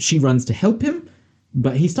 She runs to help him,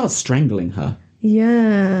 But he starts strangling her.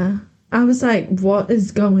 Yeah. I was like, what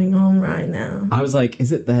is going on right now? I was like,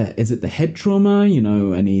 is it the head trauma,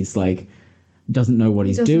 and he's like, doesn't know what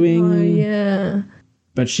he's doing. Know, yeah.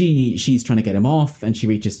 But she's trying to get him off, and she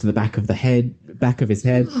reaches to the back of his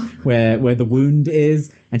head, where the wound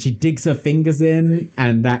is, and she digs her fingers in,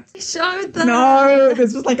 and that showed that. No,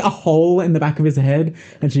 there's just like a hole in the back of his head,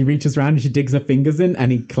 and she reaches around and she digs her fingers in,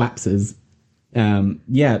 and he collapses.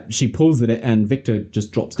 She pulls at it, and Victor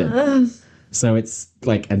just drops dead. So it's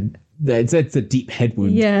like it's a deep head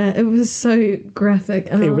wound. Yeah, it was so graphic,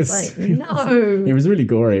 and I was like, no. It was really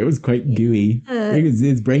gory. It was quite gooey.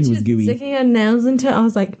 His brain was gooey. Sticking her nails into it, I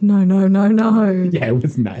was like, no. Yeah, it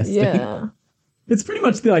was nasty. Yeah. It's pretty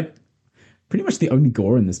much the only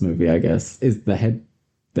gore in this movie, I guess, is the head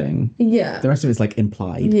thing. Yeah. The rest of it's like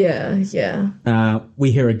implied. Yeah.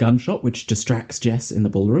 We hear a gunshot, which distracts Jess in the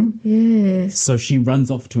ballroom. Yes. So she runs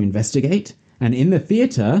off to investigate. And in the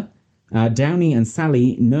theater, Downey and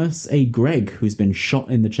Sally nurse a Greg who's been shot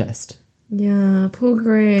in the chest. Yeah, poor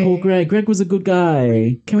Greg. Poor Greg. Greg was a good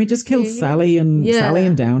guy. Can we just kill Sally and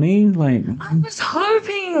Downey? Like, I was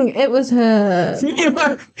hoping it was her. You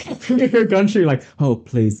hear a gunshot, you're like, oh,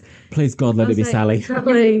 please God, let it be Sally.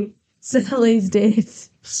 Sally's dead.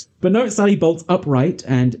 But no, Sally bolts upright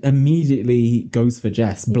and immediately goes for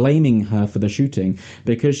Jess, blaming her for the shooting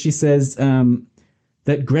because she says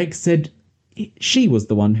that Greg said she was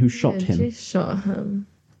the one who shot him. She shot him.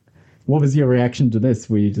 What was your reaction to this?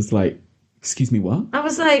 Were you just like, excuse me, what? I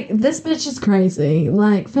was like, this bitch is crazy.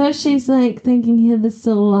 Like, first she's like thinking Heather's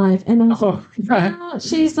still alive, and I was now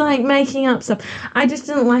she's like making up stuff. I just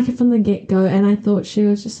didn't like it from the get-go, and I thought she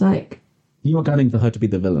was just like... You were gunning for her to be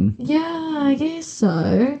the villain. Yeah, I guess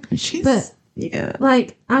so. But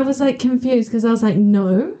like, I was like confused because I was like,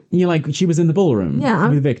 no. You're like, she was in the ballroom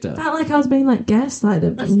with Victor. I felt like I was being like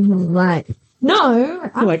gaslighted. Like, no.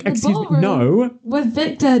 You're like, excuse me, no. With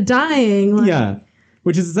Victor dying. Like, yeah.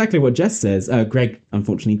 Which is exactly what Jess says. Greg,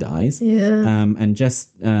 unfortunately, dies. Yeah. And Jess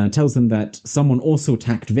tells them that someone also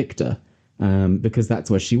attacked Victor. Because that's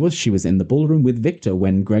where she was. She was in the ballroom with Victor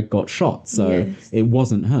when Greg got shot. So it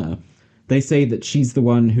wasn't her. They say that she's the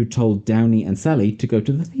one who told Downey and Sally to go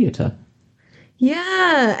to the theatre.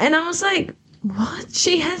 Yeah, and I was like, what?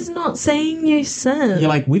 She has not seen you since. You're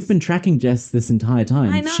like, we've been tracking Jess this entire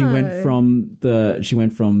time. I know. She went from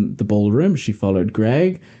the ballroom, she followed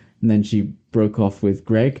Greg, and then she broke off with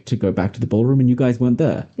Greg to go back to the ballroom, and you guys weren't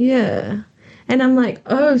there. Yeah. And I'm like,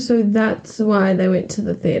 oh, so that's why they went to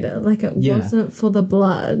the theatre. Like, it wasn't for the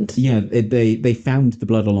blood. Yeah, they found the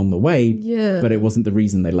blood along the way, but it wasn't the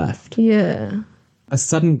reason they left. Yeah. A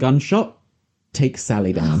sudden gunshot takes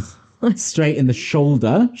Sally down. Straight in the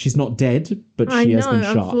shoulder. She's not dead, but she has been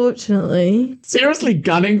shot. Unfortunately. Seriously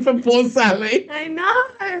gunning for poor Sally. I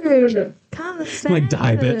know. Can't stand like,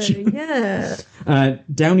 die, bitch. Yeah.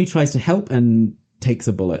 Downey tries to help and takes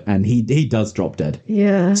a bullet, and he does drop dead.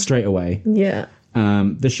 Yeah. Straight away. Yeah.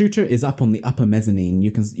 The shooter is up on the upper mezzanine.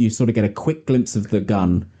 You sort of get a quick glimpse of the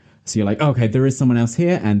gun. So you're like, okay, there is someone else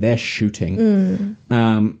here, and they're shooting.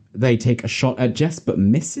 They take a shot at Jess, but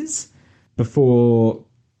misses before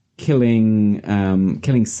killing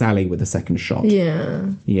Sally with a second shot.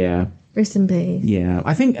 Yeah. Yeah. Rest in peace. Yeah.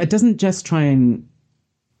 I think it doesn't Jess try and...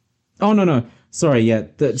 Oh, no. Sorry, yeah.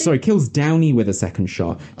 Kills Downey with a second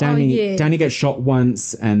shot. Downey gets shot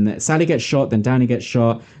once, and Sally gets shot, then Downey gets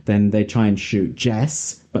shot, then they try and shoot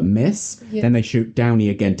Jess, but miss. Yeah. Then they shoot Downey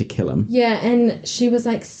again to kill him. Yeah, and she was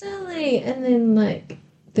like, Sally, and then like...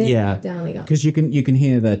 Downey got... Because you can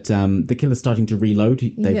hear that the killer's starting to reload.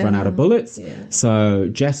 They've run out of bullets. Yeah. So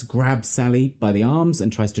Jess grabs Sally by the arms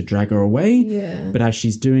and tries to drag her away. Yeah. But as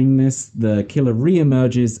she's doing this, the killer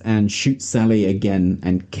reemerges and shoots Sally again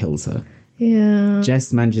and kills her. Yeah.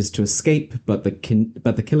 Jess manages to escape, but the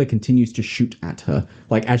killer continues to shoot at her.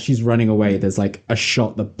 Like, as she's running away, there's like a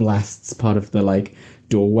shot that blasts part of the like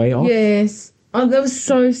doorway off. Yes. Oh, that was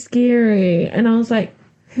so scary. And I was like,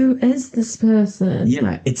 who is this person?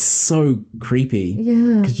 Yeah, it's so creepy.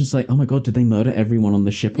 Yeah. Because just like, oh my god, did they murder everyone on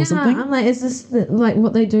the ship or something? I'm like, is this like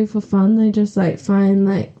what they do for fun? They just like find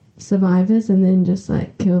like survivors and then just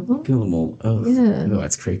like kill them? Kill them all. Oh, yeah. Oh,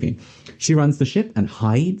 that's creepy. She runs the ship and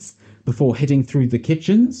hides. Before heading through the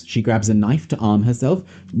kitchens, she grabs a knife to arm herself.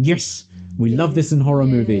 Yes! We love this in horror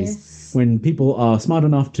movies. When people are smart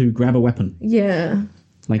enough to grab a weapon. Yeah.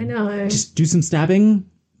 Like, I know. Just do some stabbing,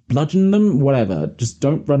 bludgeon them, whatever. Just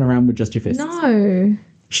don't run around with just your fists. No.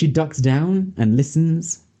 She ducks down and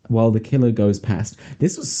listens while the killer goes past.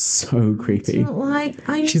 This was so creepy.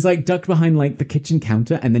 She's like ducked behind like the kitchen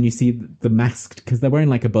counter, and then you see the masked, because they're wearing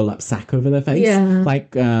like a burlap sack over their face. Yeah.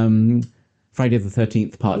 Like, Friday the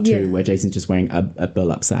 13th Part 2, Yeah. where Jason's just wearing a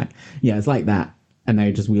burlap sack. Yeah, it's like that. And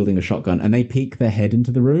they're just wielding a shotgun, and they peek their head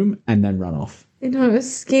into the room and then run off. You know, it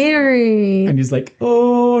was scary. And he's like,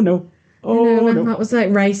 oh no. Oh my no. heart was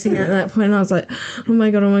like racing at that point. I was like, oh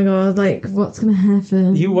my god, like what's gonna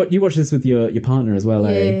happen? You watch this with your partner as well,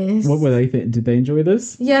 eh? Yes. What were they did they enjoy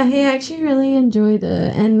this? Yeah, he actually really enjoyed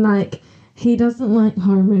it, and like he doesn't like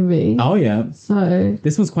horror movies. Oh yeah. So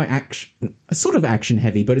this one's quite sort of action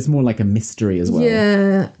heavy, but it's more like a mystery as well.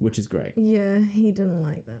 Yeah. Which is great. Yeah, he didn't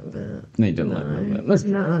like that bit. No, he didn't like that bit.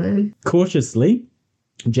 No. Cautiously,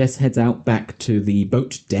 Jess heads out back to the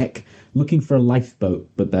boat deck looking for a lifeboat,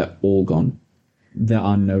 but they're all gone. There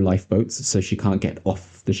are no lifeboats, so she can't get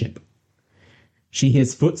off the ship. She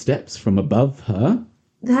hears footsteps from above her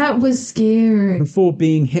That was scary. before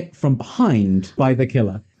being hit from behind by the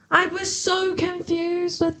killer. I was so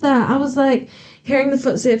confused with that. I was like hearing the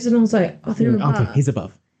footsteps and I was like, oh, they're above. Okay, he's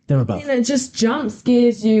above. They're above. And it just jump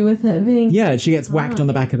scares you with it being... Yeah, she gets whacked on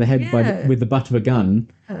the back of the head Yeah. with the butt of a gun.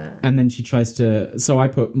 And then she tries to... So I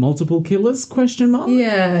put multiple killers, question mark?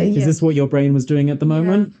 Yeah. Is this what your brain was doing at the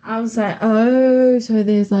moment? I was like, oh, so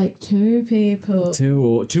there's like two people.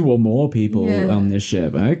 Two or more people Yeah. on this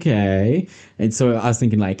ship. Okay. And so I was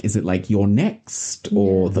thinking, like, is it like You're Next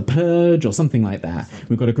or The Purge or something like that?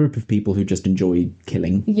 We've got a group of people who just enjoy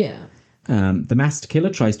killing. Yeah. The masked killer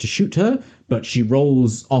tries to shoot her, but she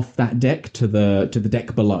rolls off that deck to the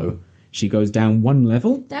deck below. She goes down one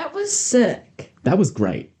level. That was sick. That was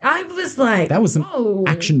great. I was like, That was some whoa,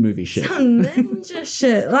 action movie shit. some ninja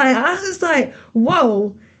shit. Like, I was like,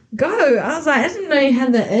 whoa, go. I was like, I didn't know you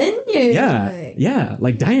had that in you. Yeah,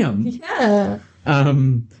 like damn. Yeah.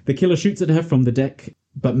 The killer shoots at her from the deck,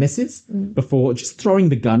 but misses before just throwing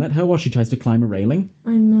the gun at her while she tries to climb a railing.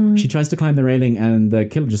 I know. She tries to climb the railing, and the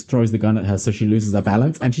killer just throws the gun at her, so she loses her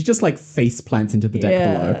balance, and she just like face plants into the deck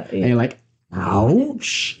below. And you're like,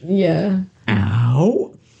 ouch, Yeah.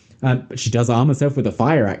 ow. But she does arm herself with a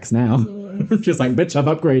fire axe now. She's like, bitch, I've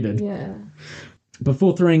upgraded. Yeah.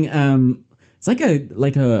 Before throwing, it's like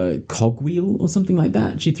a cogwheel or something like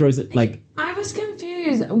that. She throws it like. I was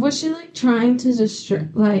confused. Was she like trying to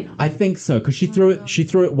distract, like... I think so, because she threw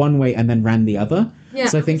it one way and then ran the other. Yeah.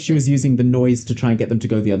 So I think she was using the noise to try and get them to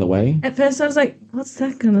go the other way. At first I was like, what's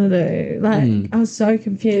that gonna do? Like, I was so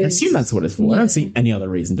confused. I assume that's what it's for. I don't see any other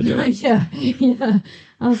reason to do it. Yeah.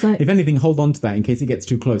 I was like... If anything, hold on to that in case it gets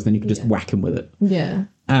too close, then you can just whack him with it. Yeah.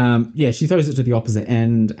 She throws it to the opposite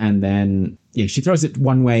end, and then she throws it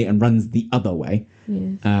one way and runs the other way.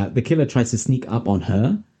 Yes. The killer tries to sneak up on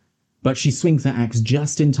her, but she swings her axe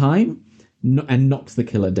just in time and knocks the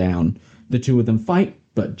killer down. The two of them fight,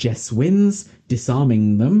 but Jess wins,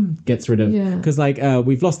 disarming them, gets rid of... Because,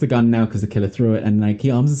 we've lost the gun now because the killer threw it, and, he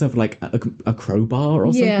arms himself with, a crowbar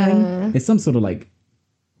or something. Yeah. It's some sort of,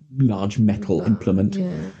 large metal implement.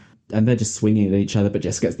 Yeah. And they're just swinging at each other, but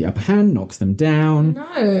Jess gets the upper hand, knocks them down.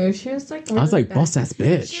 No, she was like... I was like, really boss ass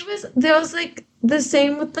bitch. There was like the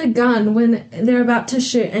same with the gun when they're about to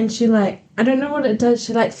shoot and she like, I don't know what it does,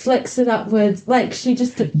 she like flicks it upwards, like she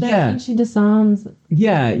just and she disarms.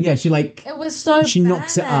 Yeah, she It was so she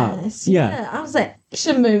knocks it up. badass. Yeah. I was like,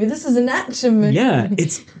 action movie, this is an action movie. Yeah,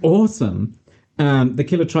 it's awesome. The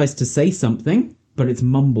killer tries to say something, but it's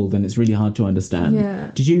mumbled and it's really hard to understand.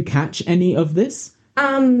 Yeah. Did you catch any of this?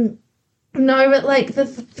 No, but like the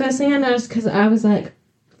first thing I noticed, because I was like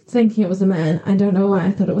thinking it was a man. I don't know why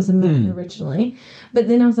I thought it was a man originally, but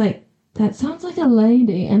then I was like, that sounds like a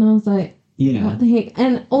lady, and I was like, Yeah. what the heck?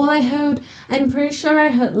 And all I heard, I'm pretty sure I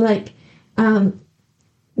heard like,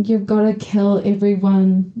 you've got to kill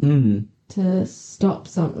everyone to stop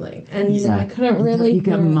something, and I couldn't really. You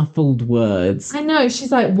get hear it. muffled words. I know. She's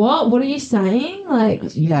like, what? What are you saying? Like,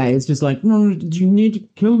 Yeah, it's just like, no, you need to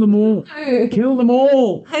kill them all. no. Kill them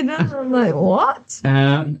all. I know. I'm like, what?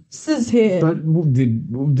 This is here. But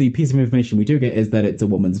the piece of information we do get is that it's a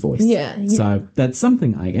woman's voice. Yeah. So that's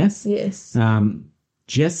something, I guess. Yes.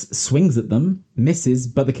 Jess swings at them, misses,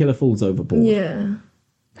 but the killer falls overboard. Yeah.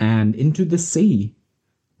 And into the sea.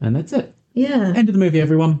 And that's it. Yeah. End of the movie,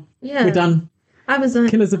 everyone. Yeah. We're done. I was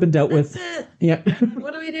like, Killers have been dealt with. that's it. Yeah.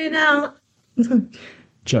 What do we do now?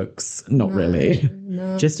 Jokes. Not really.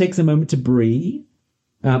 No. Just takes a moment to breathe.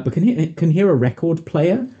 But can hear a record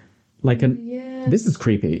player. Yeah. This is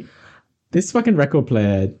creepy. This fucking record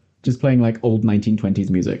player just playing old 1920s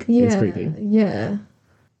music. It's creepy. Yeah.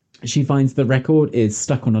 She finds the record is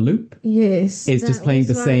stuck on a loop. Yes. It's just that playing the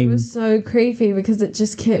was why same- It was so creepy because it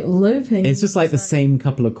just kept looping. It's just the same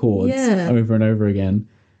couple of chords over and over again.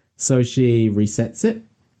 So she resets it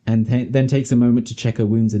and then takes a moment to check her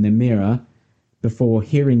wounds in the mirror before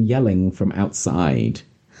hearing yelling from outside.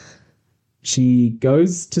 She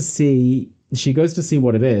goes to see She goes to see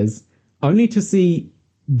what it is, only to see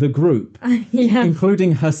the group, Yeah.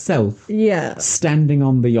 including herself, Yeah. standing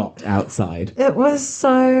on the yacht outside. It was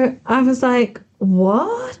so... I was like,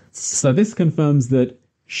 what? So this confirms that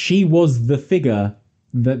she was the figure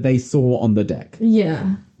that they saw on the deck.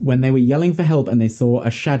 Yeah. When they were yelling for help and they saw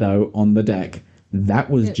a shadow on the deck, that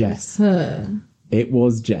was Jess. Her. It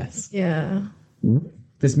was Jess. Yeah.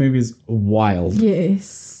 This movie is wild. Yes.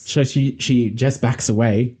 So she Jess backs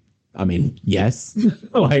away. I mean, yes.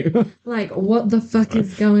 like, Like, what the fuck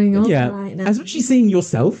is going on yeah. right now? As when she's seeing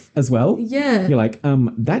yourself as well. Yeah. You're like,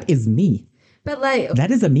 that is me. But like...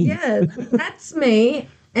 That is a me. Yeah, that's me.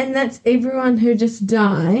 And that's everyone who just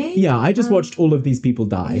died. Yeah, I just watched all of these people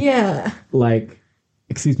die. Yeah. Like,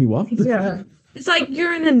 excuse me, what? Yeah. It's like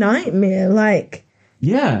you're in a nightmare. Like...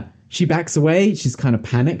 Yeah. She backs away. She's kind of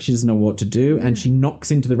panicked. She doesn't know what to do. And she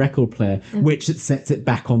knocks into the record player, which it sets it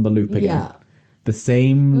back on the loop again. Yeah. The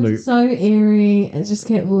same It loop. was so eerie. It just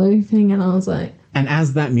kept looping, and I was like... And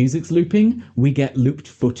as that music's looping, we get looped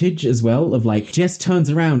footage as well of like Jess turns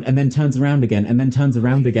around and then turns around again and then turns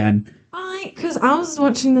around again. Because I was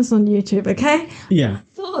watching this on YouTube, okay? Yeah.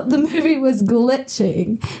 Thought the movie was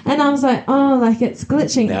glitching, and I was like, oh, like it's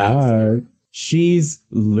glitching. No. She's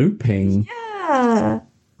looping. Yeah.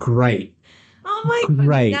 Great. Oh my god.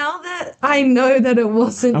 Great. Now that I know that it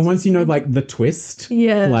wasn't. And once you know like the twist,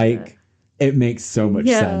 Yeah. like it makes so much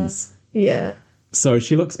sense. Yeah. So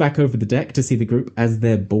she looks back over the deck to see the group as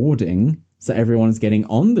they're boarding. So everyone's getting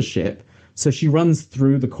on the ship. So she runs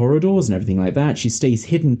through the corridors and everything like that. She stays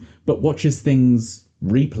hidden, but watches things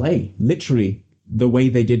replay, literally the way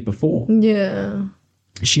they did before. Yeah.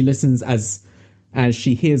 She listens as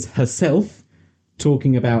she hears herself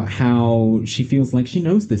talking about how she feels like she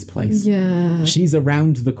knows this place. Yeah. She's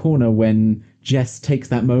around the corner when Jess takes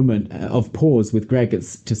that moment of pause with Greg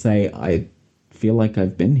to say, I feel like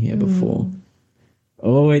I've been here before.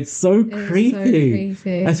 Oh, it's so creepy.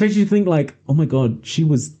 Especially to think like, oh my God, she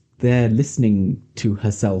was there listening to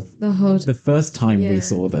herself the first time we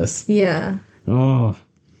saw this. Yeah. Oh.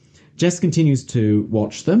 Jess continues to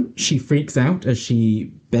watch them. She freaks out as she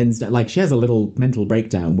bends down. Like, she has a little mental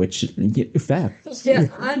breakdown, which, fair. Yeah,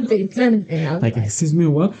 I'd be panicking. Like, excuse me,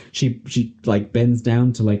 what? She like, bends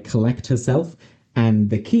down to, like, collect herself, and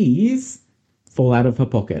the keys fall out of her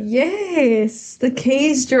pocket. Yes, the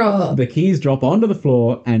keys drop. The keys drop onto the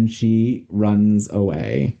floor, and she runs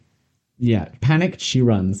away. Yeah, panicked, she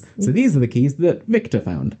runs. So these are the keys that Victor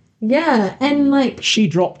found. Yeah, and like... She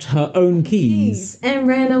dropped her own keys. And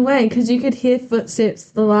ran away, because you could hear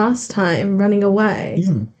footsteps the last time running away.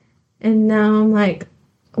 Yeah. And now I'm like,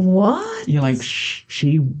 what? You're like,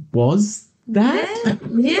 she was that?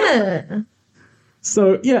 Yeah.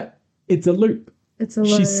 So, yeah, it's a loop. It's a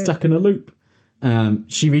loop. She's stuck in a loop.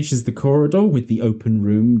 She reaches the corridor with the open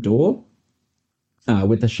room door.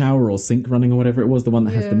 With the shower or sink running or whatever it was, the one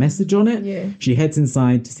that has the message on it. Yeah. She heads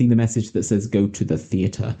inside to see the message that says, go to the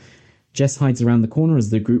theatre. Jess hides around the corner as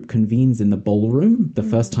the group convenes in the ballroom, the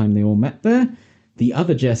first time they all met there. The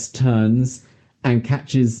other Jess turns and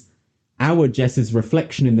catches our Jess's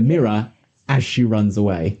reflection in the mirror as she runs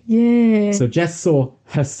away. Yeah. So Jess saw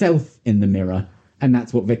herself in the mirror, and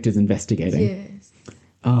that's what Victor's investigating. Yes.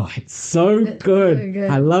 Oh, it's so good. so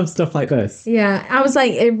good. I love stuff like this. Yeah, I was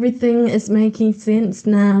like, everything is making sense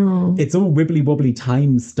now. It's all wibbly wobbly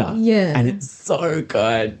time stuff. Yeah. And it's so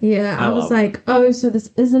good. Yeah, I was love it. like, oh, so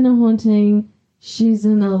this isn't a haunting. She's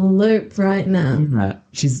in a loop right now.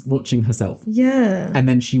 She's watching herself. Yeah. And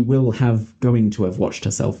then she will have watched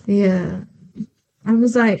herself. Yeah. I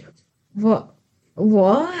was like, what?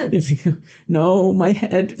 What? No, my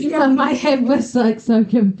head. Yeah, my head was like so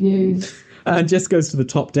confused. Jess goes to the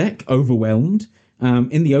top deck, overwhelmed.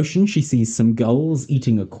 In the ocean, she sees some gulls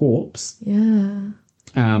eating a corpse. Yeah.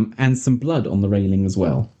 And some blood on the railing as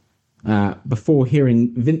well. Before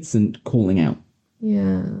hearing Vincent calling out.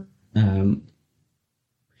 Yeah.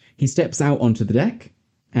 He steps out onto the deck,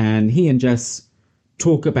 and he and Jess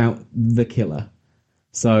talk about the killer.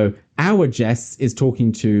 So our Jess is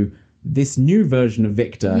talking to this new version of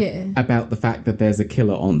Victor about the fact that there's a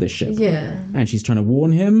killer on this ship. Yeah. And she's trying to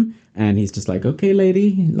warn him, and he's just like, okay,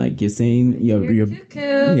 lady, like you're saying you're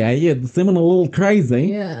cuckoo. yeah, you're seeming a little crazy.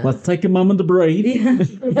 Yeah. Let's take a moment to breathe.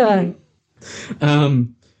 Yeah.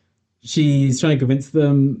 She's trying to convince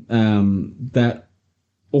them that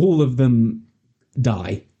all of them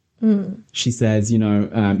die. She says,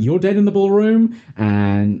 you're dead in the ballroom,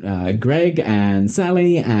 and Greg and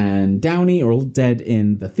Sally and Downey are all dead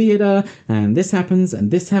in the theater, and this happens,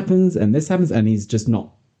 and this happens, and this happens, and he's just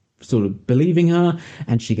not sort of believing her,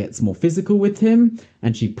 and she gets more physical with him,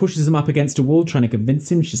 and she pushes him up against a wall trying to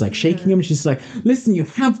convince him. She's like shaking him. She's like, listen, you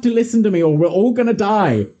have to listen to me or we're all gonna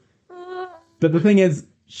die. But the thing is,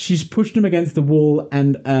 she's pushed him against the wall,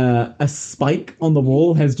 and a spike on the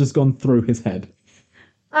wall has just gone through his head.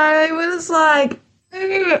 I was like,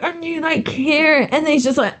 "Ooh," and you like hear it, and he's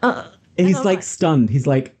just like, He's like stunned. He's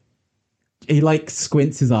like, he like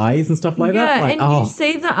squints his eyes and stuff like that. Like, and you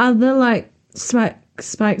see the other like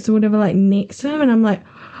spikes or whatever like next to him, and I'm like,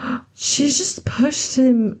 she's just pushed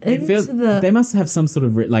him into the. They must have some sort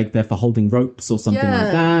of like they're for holding ropes or something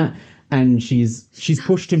like that, and she's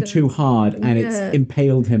pushed him too hard, and it's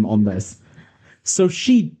impaled him on this. So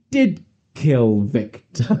she did kill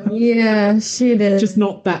Victor. Yeah, she did. Just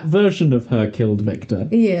not that version of her killed Victor.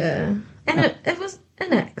 Yeah, and it was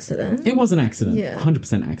an accident. It was an accident. Yeah.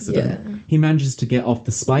 100% accident. Yeah. He manages to get off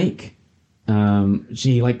the spike.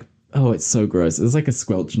 She like, oh, it's so gross. It's like a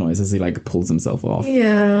squelch noise as he like pulls himself off.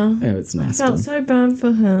 Yeah. Oh, it's nasty. I felt so bad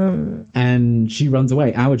for him. And she runs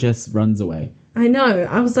away. Our Jess runs away. I know.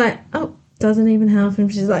 I was like, oh, doesn't even help him.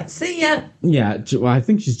 She's like, see ya. Yeah, well, I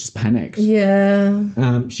think she's just panicked.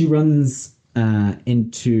 Yeah. She runs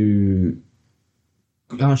into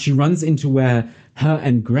where her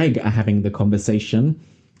and Greg are having the conversation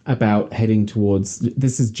about heading towards.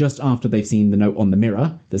 This is just after they've seen the note on the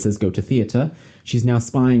mirror that says go to theatre. She's now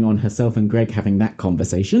spying on herself and Greg having that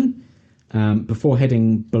conversation before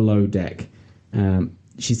heading below deck.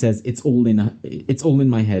 She says, it's all in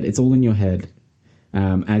my head. It's all in your head.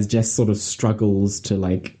 As Jess sort of struggles to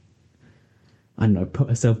like, I don't know, put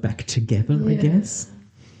herself back together, I guess.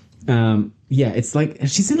 It's like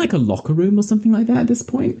she's in like a locker room or something like that at this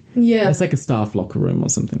point. Yeah. It's like a staff locker room or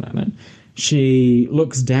something like that. She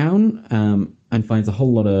looks down and finds a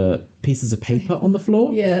whole lot of pieces of paper on the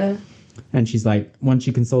floor. Yeah. And she's like, once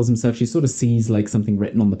she consoles herself, she sort of sees like something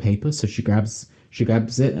written on the paper. So she grabs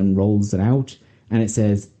it and rolls it out. And it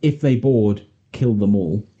says, if they board, kill them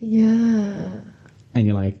all. Yeah. And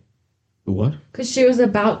you're like, what? Because she was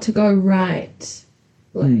about to go write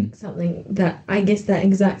like something that, I guess that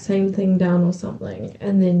exact same thing down or something.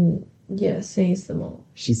 And then, sees them all.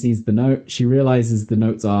 She sees the note. She realizes the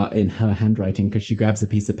notes are in her handwriting because she grabs a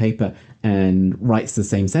piece of paper and writes the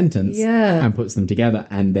same sentence and puts them together,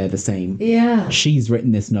 and they're the same. Yeah. She's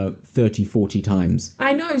written this note 30, 40 times.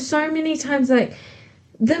 I know, so many times, like,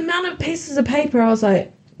 the amount of pieces of paper, I was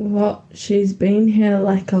like, what? She's been here,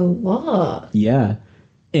 like, a lot. Yeah.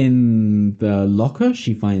 In the locker,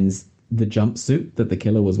 she finds the jumpsuit that the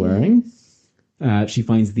killer was wearing. She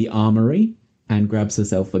finds the armory and grabs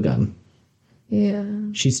herself a gun. Yeah.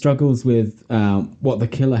 She struggles with what the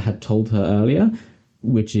killer had told her earlier,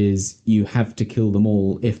 which is you have to kill them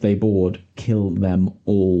all. If they board, kill them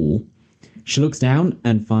all. She looks down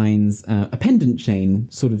and finds a pendant chain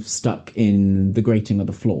sort of stuck in the grating of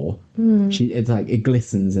the floor. It's like it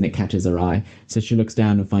glistens and it catches her eye. So she looks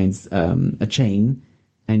down and finds a chain,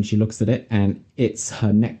 and she looks at it, and it's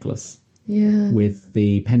her necklace. Yeah. With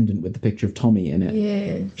the pendant with the picture of Tommy in it.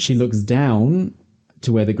 Yeah. She looks down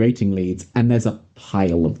to where the grating leads, and there's a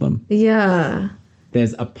pile of them. Yeah.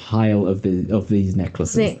 There's a pile of these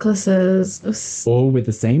necklaces. Necklaces. All with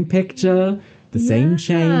the same picture, the same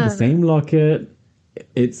chain, the same locket.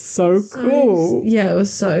 It's so cool. Yeah, it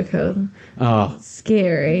was so cool. Oh.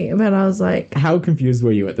 Scary. But I was like... How confused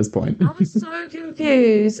were you at this point? I was so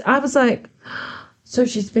confused. I was like, so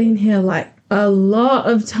she's been here like a lot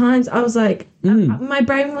of times. I was like, my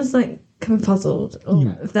brain was like confuzzled,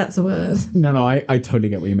 if that's a word. No, I totally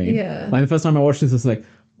get what you mean. Yeah. Like the first time I watched this, I was like,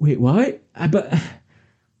 wait, what? But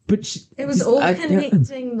it was all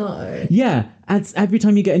connecting though. Yeah, every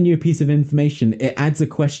time you get a new piece of information, it adds a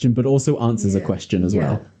question, but also answers a question as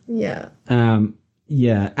well. Yeah.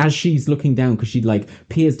 As she's looking down, because she like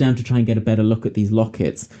peers down to try and get a better look at these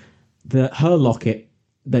lockets, her locket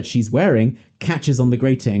that she's wearing catches on the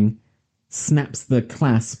grating, snaps the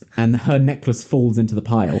clasp, and her necklace falls into the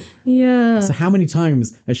pile. Yeah. So how many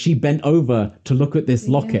times has she bent over to look at this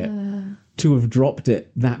locket to have dropped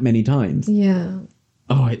it that many times? Yeah.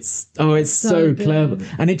 Oh, it's so clever.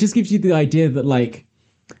 And it just gives you the idea that like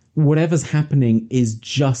whatever's happening is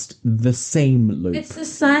just the same loop. It's the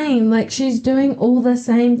same. Like she's doing all the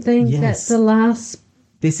same things. Yes. That's the last.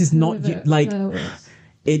 This is not like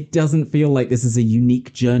it doesn't feel like this is a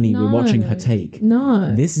unique journey we're watching her take.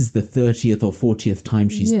 No. This is the 30th or 40th time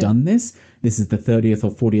she's done this. This is the 30th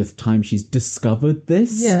or 40th time she's discovered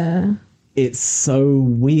this. Yeah. It's so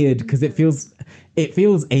weird because it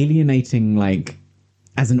feels alienating, like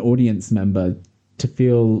as an audience member, to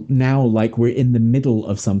feel now like we're in the middle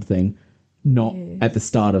of something, not at the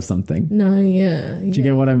start of something. No, yeah. Do you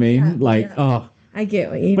get what I mean? Yeah, oh, I get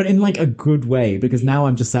what you But in like a good way, because now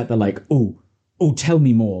I'm just sat there like, oh, tell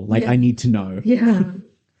me more. Like, I need to know. Yeah.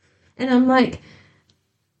 And I'm like,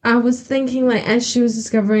 I was thinking, like, as she was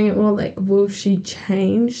discovering it more, like, will she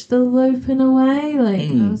change the loop in a way? Like,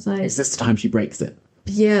 I was like... Is this the time she breaks it?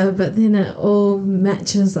 Yeah, but then it all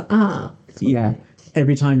matches up. Yeah.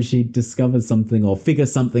 Every time she discovers something or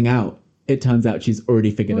figures something out, it turns out she's already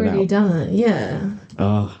figured it out. Done it,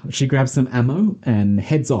 yeah. She grabs some ammo and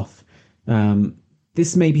heads off.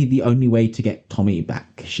 This may be the only way to get Tommy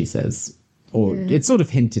back, she says. Or it's sort of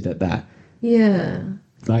hinted at that. Yeah.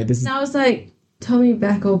 Like, this is... And I was like, Tommy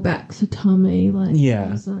back or back to Tommy? Like, Yeah.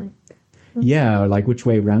 I was like... Yeah, like, which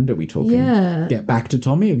way round are we talking? Yeah. Get back to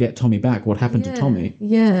Tommy or get Tommy back? What happened to Tommy?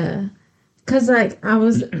 Yeah. Because, like, I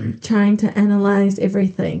was trying to analyse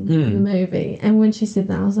everything in the movie. And when she said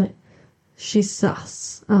that, I was like, she's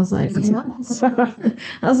sus. I was like, what?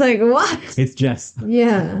 I was like, what? It's Jess.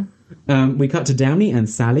 Yeah. We cut to Downey and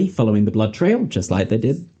Sally following the blood trail, just like they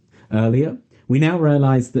did earlier. We now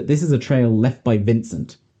realise that this is a trail left by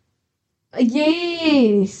Vincent.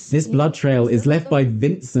 Yes. This blood trail is left by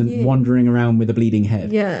Vincent wandering around with a bleeding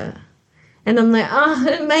head. Yeah. And I'm like, oh,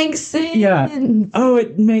 it makes sense. Yeah. Oh,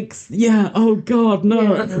 it makes... Yeah. Oh, God,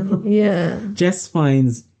 no. Yeah. Jess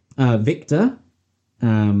finds Victor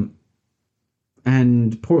and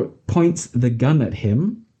points the gun at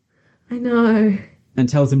him. I know. And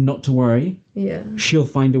tells him not to worry. Yeah. She'll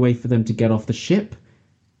find a way for them to get off the ship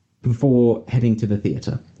before heading to the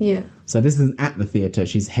theatre. Yeah. So this isn't at the theatre,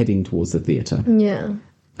 she's heading towards the theatre. Yeah.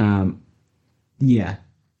 Yeah.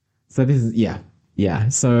 So this is... Yeah.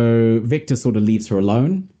 So Victor sort of leaves her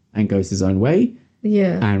alone and goes his own way.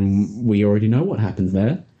 Yeah. And we already know what happens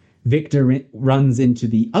there. Victor runs into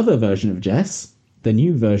the other version of Jess, the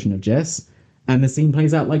new version of Jess, and the scene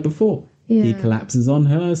plays out like before. Yeah. He collapses on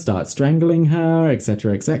her, starts strangling her,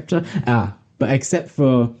 etc., etc. But except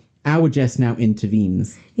for our Jess now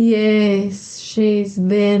intervenes. Yes, she's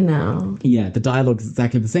there now. Yeah, the dialogue is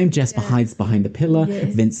exactly the same. Jess hides behind the pillar.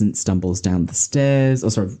 Yes. Vincent stumbles down the stairs. Oh,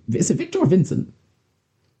 sorry, is it Victor or Vincent?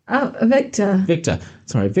 Oh, Victor. Victor.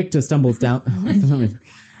 Sorry, Victor stumbles down.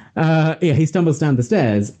 He stumbles down the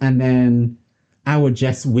stairs, and then our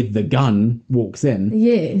Jess with the gun walks in.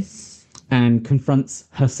 Yes. And confronts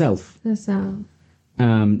herself. Herself.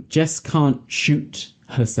 Jess can't shoot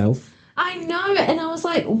herself. I know, and I was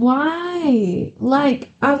like, why? Like,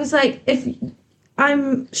 I was like, if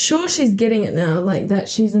I'm sure she's getting it now, like that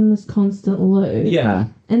she's in this constant loop. Yeah.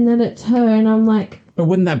 And then it's her, and I'm like... But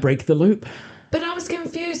wouldn't that break the loop? But I was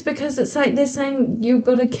confused because it's like they're saying you've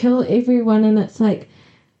got to kill everyone, and it's like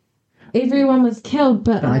everyone was killed,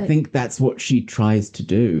 but I think that's what she tries to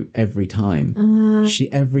do every time.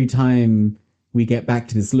 Every time we get back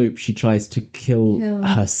to this loop, she tries to kill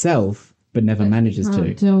herself, but never manages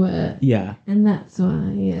to. Do it. Yeah. And that's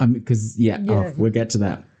why, yeah. Because, we'll get to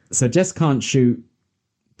that. So Jess can't shoot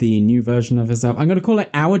the new version of herself. I'm going to call it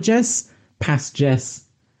our Jess, past Jess,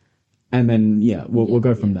 and then, we'll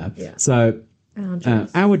go from there. Yeah. So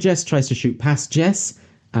our Jess tries to shoot past Jess.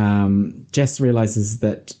 Jess realizes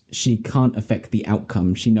that she can't affect the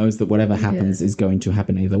outcome. She knows that whatever happens is going to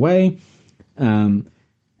happen either way.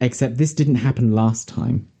 Except this didn't happen last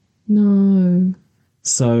time. No.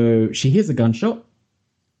 So she hears a gunshot,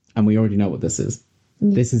 and we already know what this is.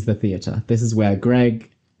 Yeah. This is the theatre. This is where Greg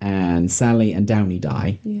and Sally and Downey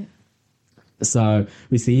die. Yeah. So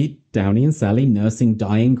we see Downey and Sally nursing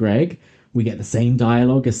dying Greg. We get the same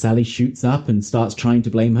dialogue as Sally shoots up and starts trying to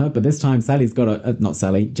blame her, but this time Sally's got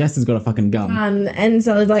Jess has got a fucking gun. And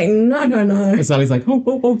Sally's like, no. And Sally's like,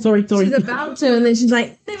 sorry. She's about to, and then she's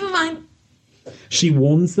like, never mind. She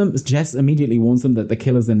warns them, Jess immediately warns them that the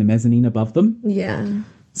killer's in the mezzanine above them. Yeah.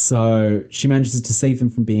 So she manages to save them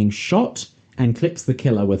from being shot and clips the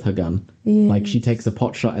killer with her gun. Yes. Like she takes a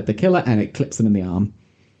pot shot at the killer and it clips him in the arm.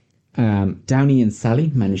 Downey and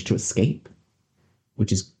Sally manage to escape,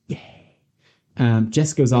 which is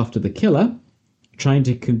Jess goes after the killer, trying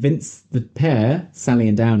to convince the pair, Sally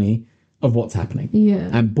and Downey, of what's happening. Yeah.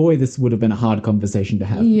 And boy, this would have been a hard conversation to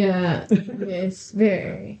have. Yeah. Yes,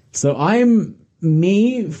 very. So I'm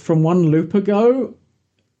me from one loop ago.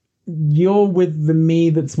 You're with the me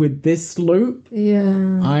that's with this loop.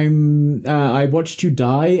 Yeah. I watched you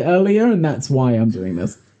die earlier, and that's why I'm doing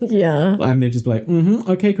this. Yeah. And they're just like,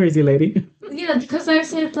 okay, crazy lady. Yeah, because I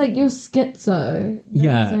said, like, you're schizo.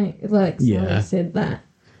 Yeah. Like, Sally said that.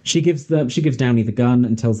 She gives Downey the gun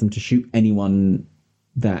and tells them to shoot anyone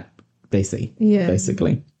that they see. Yeah.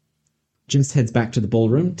 Basically. Jess heads back to the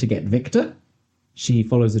ballroom to get Victor. She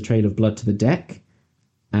follows a trail of blood to the deck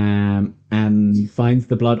and finds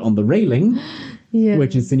the blood on the railing Yeah.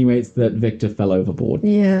 which insinuates that Victor fell overboard.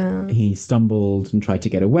 Yeah. He stumbled and tried to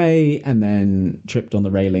get away and then tripped on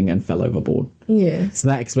the railing and fell overboard. Yeah. So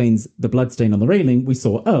that explains the bloodstain on the railing we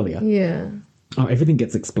saw earlier. Yeah. Oh, everything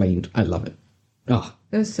gets explained. I love it. Oh,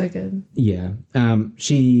 It was so good. yeah.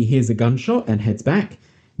 She hears a gunshot and heads back.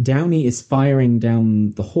 Downey is firing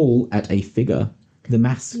down the hall at a figure, the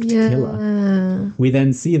masked killer. We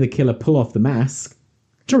then see the killer pull off the mask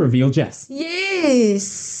to reveal Jess.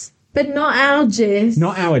 Yes. But not our Jess.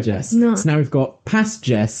 Not our Jess. No. So now we've got past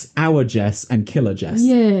Jess, our Jess, and killer Jess.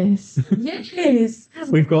 Yes. Yes.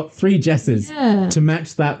 We've got 3 Jesses to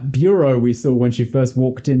match that bureau we saw when she first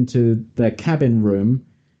walked into the cabin room.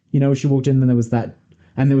 You know, she walked in and there was that,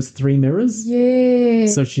 and there was 3 mirrors. Yeah.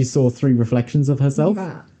 So she saw 3 reflections of herself.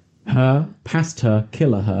 Right. Her, past her,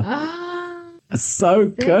 killer her. So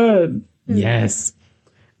good. Yes.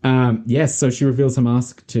 Yes, so she reveals her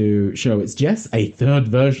mask to show it's Jess, a 3rd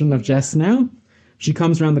version of Jess now. She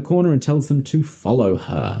comes around the corner and tells them to follow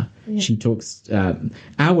her. Yeah. She talks...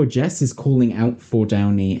 our Jess is calling out for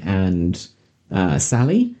Downey and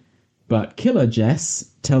Sally, but killer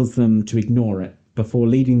Jess tells them to ignore it before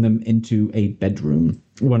leading them into a bedroom,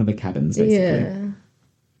 one of the cabins, basically. Yeah.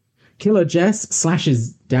 Killer Jess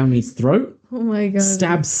slashes Downey's throat, Oh my god.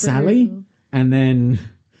 stabs Sally, and then...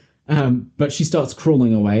 but she starts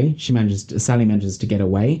crawling away. Sally manages to get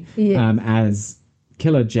away. Yeah. As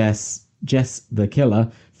killer Jess the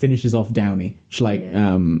killer, finishes off Downey. She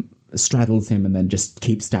straddles him and then just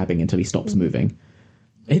keeps stabbing until he stops moving.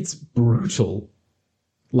 It's brutal.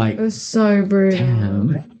 Like, it was so brutal.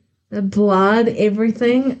 damn. The blood,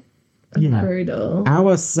 everything. Yeah. Brutal.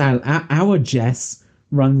 Our Jess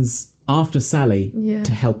runs after Sally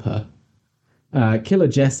to help her. Killer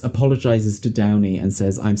Jess apologizes to Downey and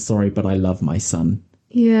says, "I'm sorry, but I love my son."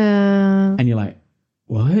 Yeah. And you're like,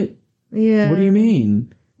 what? Yeah. What do you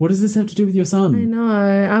mean? What does this have to do with your son? I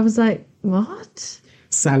know. I was like, what?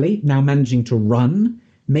 Sally, now managing to run,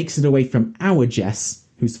 makes it away from our Jess,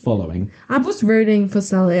 who's following. I was rooting for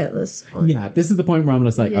Sally at this point. Yeah, this is the point where I'm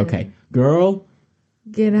just like, okay, girl,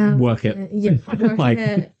 get out. Work it. Yeah, work like,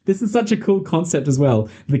 it. This is such a cool concept as well.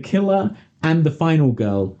 The killer and the final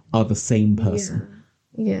girl are the same person.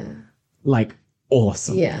 Yeah. Like,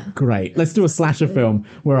 awesome. Yeah. Great. Let's do a slasher film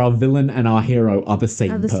where our villain and our hero are the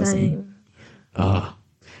same person. Same.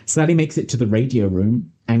 Sally makes it to the radio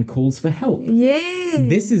room and calls for help. Yeah.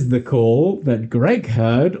 This is the call that Greg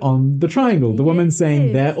heard on the triangle. The woman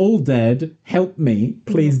saying, "They're all dead. Help me.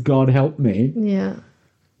 Please, God, help me." Yeah.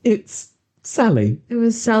 It's Sally. It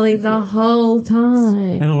was Sally the whole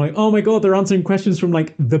time. And I'm like, oh my God, they're answering questions from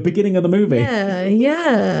like the beginning of the movie. Yeah,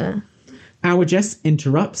 yeah. Our Jess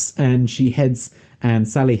interrupts and Sally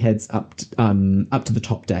heads up to the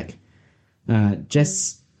top deck.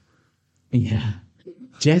 Jess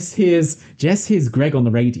hears Greg on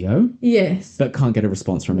the radio. Yes. But can't get a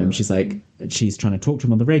response from him. She's trying to talk to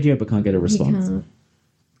him on the radio, but can't get a response.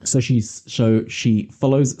 So she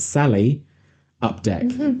follows Sally up deck.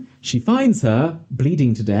 Mm-hmm. She finds her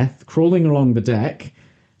bleeding to death, crawling along the deck,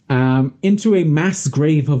 into a mass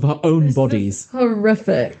grave of her own bodies.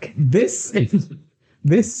 Horrific. This is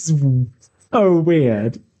so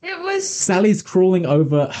weird. It was Sally's crawling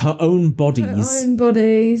over her own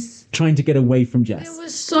bodies. Trying to get away from Jess. There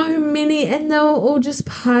was so many, and they were all just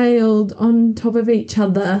piled on top of each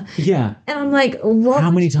other. Yeah. And I'm like, what? How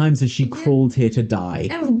many times has she crawled here to die?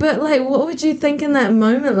 But like, what would you think in that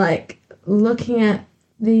moment? Like, looking at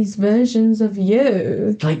these versions of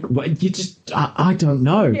you. Like, what? You just, I don't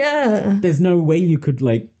know. Yeah. There's no way you could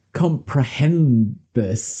like comprehend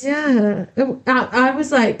this. Yeah. I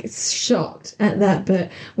was like shocked at that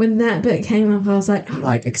bit. When that bit came up, I was like,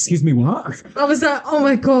 excuse me, what? I was like, oh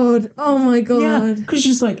my God. Yeah, because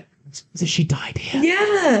she's like, she died here.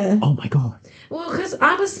 Yeah. Oh my God. Well, because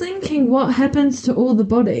I was thinking, what happens to all the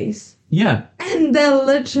bodies? Yeah. And they're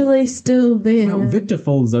literally still there. Well, Victor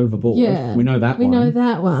falls overboard. Yeah. We know that one. We know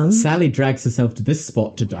that one. Sally drags herself to this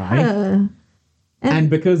spot to die. Yeah. And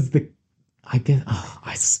because yeah.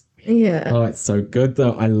 Oh, it's so good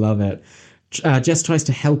though. I love it. Jess tries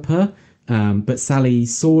to help her, but Sally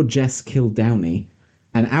saw Jess kill Downey,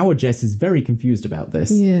 and our Jess is very confused about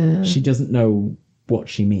this. Yeah. She doesn't know what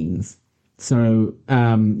she means. So,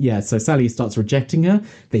 so Sally starts rejecting her.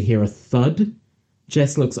 They hear a thud.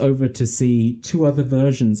 Jess looks over to see 2 other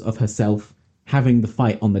versions of herself having the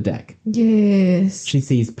fight on the deck. Yes. She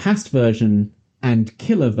sees past version and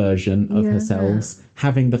killer version of herself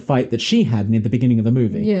having the fight that she had near the beginning of the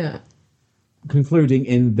movie. Yeah. Concluding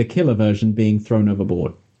in the killer version being thrown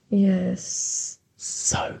overboard. Yes.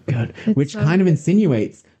 So good. Which kind of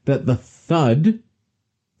insinuates that the thud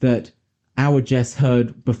that our Jess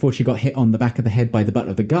heard before she got hit on the back of the head by the butt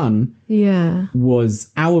of the gun Yeah. was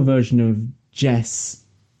our version of Jess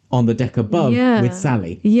on the deck above with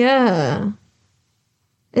Sally. Yeah.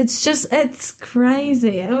 It's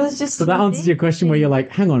crazy. It was just. So that answers your question where you're like,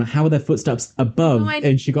 hang on, how are their footsteps above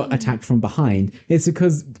and she got attacked from behind? It's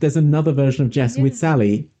because there's another version of Jess with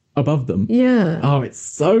Sally above them. Yeah. Oh, it's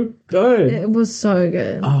so good. It was so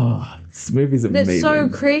good. Oh, this movie's amazing. It's so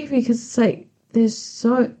creepy because it's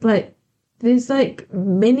like, there's like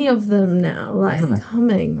many of them now, like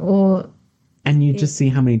coming or. And you just see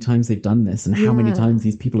how many times they've done this and how many times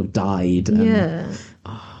these people have died. And,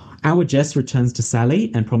 our Jess returns to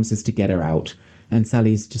Sally and promises to get her out. And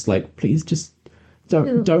Sally's just like, please just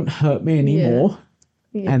don't hurt me anymore.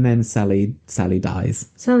 Yeah. And then Sally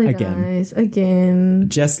dies. Sally dies again.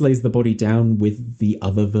 Jess lays the body down with the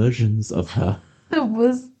other versions of her.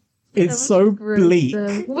 It's so bleak.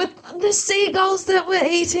 With the seagulls that were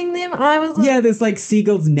eating them, I was like... Yeah, there's like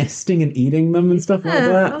seagulls nesting and eating them and stuff like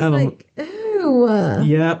that. I was like, ew.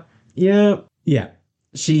 Yeah.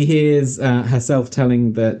 She hears herself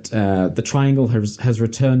telling that the triangle has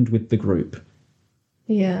returned with the group.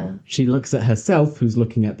 Yeah. She looks at herself, who's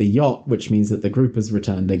looking at the yacht, which means that the group has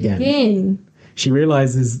returned again. She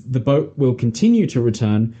realizes the boat will continue to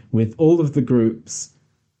return with all of the groups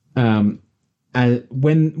when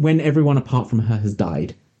everyone apart from her has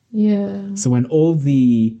died. Yeah. So when all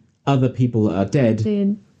the other people are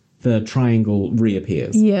dead, the triangle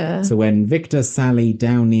reappears. Yeah. So when Victor, Sally,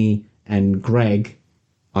 Downey, and Greg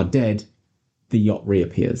are dead, the yacht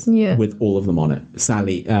reappears with all of them on it.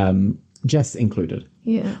 Sally, Jess included.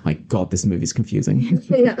 Yeah. My God, this movie's confusing.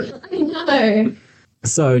 Yeah, I know.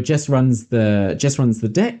 So Jess runs the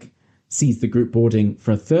deck, sees the group boarding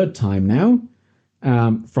for a third time now.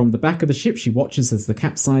 From the back of the ship, she watches as the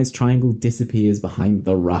capsized triangle disappears behind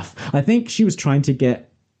the ruff. I think she was trying to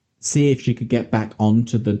see if she could get back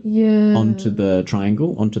onto the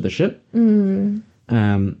triangle, onto the ship.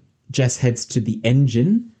 Jess heads to the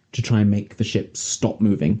engine to try and make the ship stop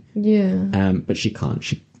moving. Yeah. But she can't.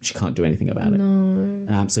 She can't do anything about it.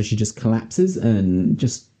 No. So she just collapses and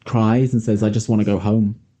just cries and says, I just want to go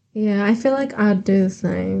home. Yeah, I feel like I'd do the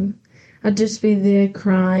same. I'd just be there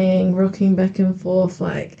crying, rocking back and forth,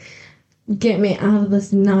 like, get me out of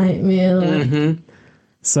this nightmare. Like.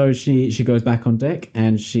 So she goes back on deck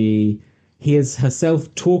and she hears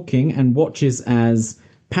herself talking and watches as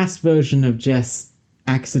past version of Jess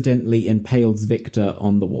accidentally impales Victor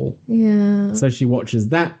on the wall. Yeah. So she watches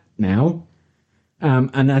that now.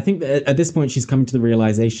 And I think that at this point she's coming to the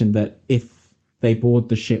realization that if they board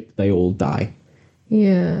the ship, they all die.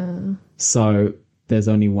 Yeah. So there's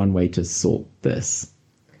only one way to sort this.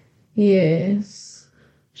 Yes.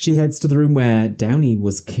 She heads to the room where Downey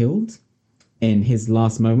was killed. In his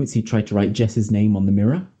last moments, he tried to write Jess's name on the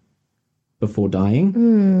mirror before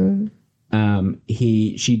dying.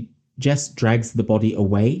 Jess drags the body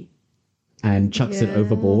away and chucks it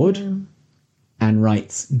overboard and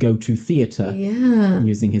writes, go to theatre,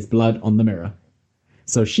 using his blood on the mirror.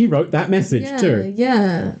 So she wrote that message too.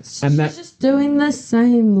 Yeah. She's just doing the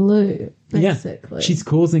same loop, basically. Yeah, she's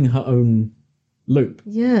causing her own loop.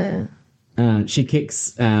 Yeah. She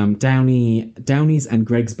kicks Downey's and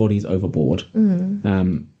Greg's bodies overboard.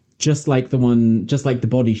 Just like the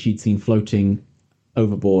body she'd seen floating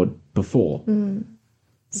overboard before.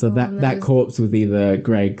 So that corpse was either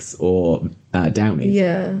Greg's or Downey's.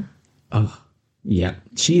 Yeah. Oh, yeah.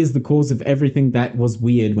 She is the cause of everything that was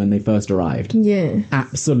weird when they first arrived. Yeah.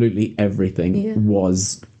 Absolutely everything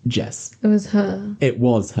was Jess. It was her. It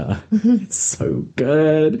was her. It's so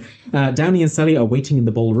good. Downey and Sally are waiting in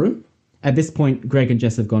the ballroom. At this point, Greg and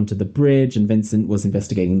Jess have gone to the bridge and Vincent was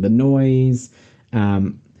investigating the noise.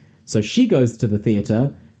 So she goes to the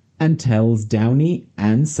theatre and tells Downey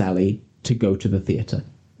and Sally to go to the theatre.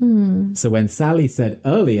 So when Sally said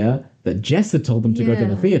earlier that Jess had told them to go to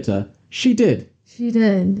the theatre, she did. She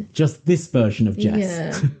did. Just this version of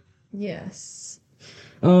Jess. Yeah. Yes.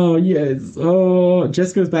 Oh, yes. Oh,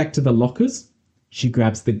 Jess goes back to the lockers. She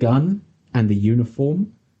grabs the gun and the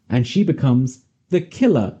uniform, and she becomes the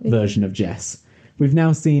killer version of Jess. We've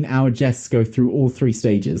now seen our Jess go through all three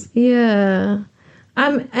stages. Yeah.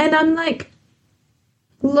 And I'm like,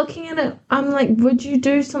 looking at it, I'm like, would you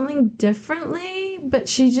do something differently? But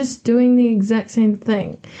she's just doing the exact same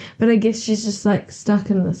thing. But I guess she's just like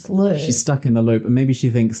stuck in this loop. She's stuck in the loop, and maybe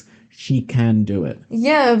she thinks she can do it.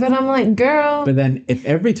 Yeah, but I'm like, girl. But then if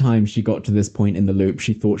every time she got to this point in the loop,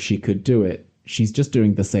 she thought she could do it, she's just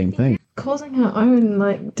doing the same thing. Causing her own,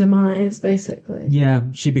 like, demise, basically. Yeah,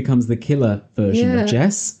 she becomes the killer version of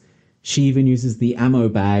Jess. She even uses the ammo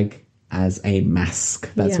bag as a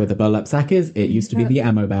mask. That's where the burlap sack is. It used to be the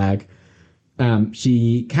ammo bag.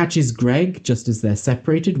 She catches Greg just as they're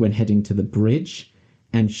separated when heading to the bridge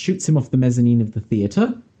and shoots him off the mezzanine of the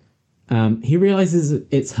theater. He realizes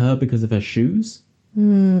it's her because of her shoes.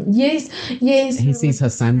 Yes. He sees her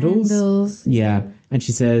sandals. Yeah. And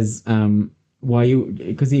she says, why you...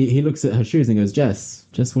 Because he looks at her shoes and goes, Jess,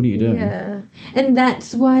 what are you doing? Yeah. And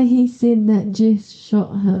that's why he said that Jess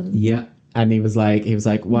shot him. Yeah. And he was like,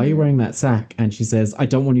 why are you wearing that sack? And she says, I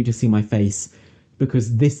don't want you to see my face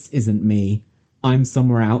because this isn't me. I'm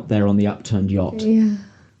somewhere out there on the upturned yacht. Yeah.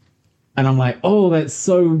 And I'm like, oh, that's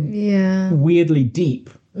so weirdly deep.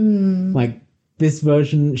 Like, this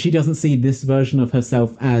version, she doesn't see this version of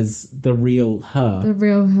herself as the real her. The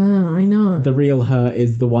real her, I know. The real her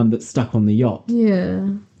is the one that's stuck on the yacht. Yeah.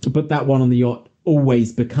 But that one on the yacht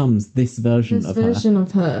always becomes this version of her. This version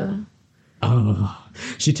of her. Oh.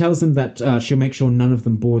 She tells him that she'll make sure none of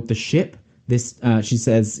them board the ship. She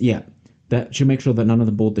says, that she'll make sure that none of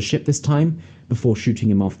them board the ship this time before shooting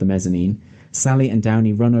him off the mezzanine. Sally and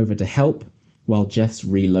Downey run over to help while Jess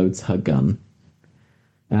reloads her gun.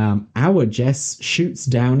 Our Jess shoots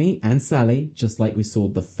Downey and Sally, just like we saw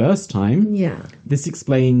the first time. Yeah. This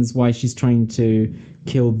explains why she's trying to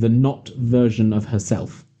kill the not version of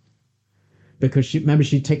herself. Because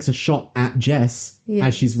she takes a shot at Jess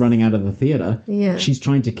as she's running out of the theater. Yeah. She's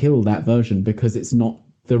trying to kill that version because it's not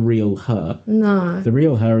the real her. No. The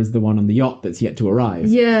real her is the one on the yacht that's yet to arrive.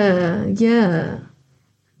 Yeah.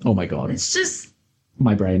 Oh my god. It's just...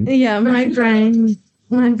 My brain. Yeah, my brain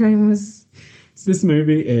was... This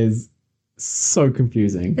movie is so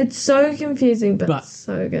confusing. It's so confusing, but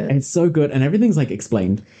so good. It's so good, and everything's, like,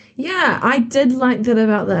 explained. Yeah, I did like that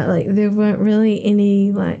about that. Like, there weren't really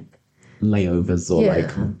any, like... layovers or,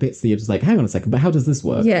 like, bits that you're just like, hang on a second, but how does this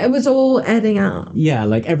work? Yeah, it was all adding up. Yeah,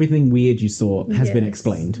 like, everything weird you saw has been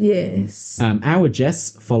explained. Yes. Our Jess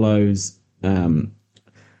follows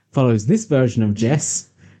this version of Jess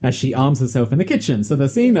as she arms herself in the kitchen. So the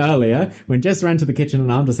scene earlier, when Jess ran to the kitchen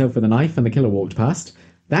and armed herself with a knife and the killer walked past,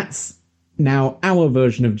 that's now our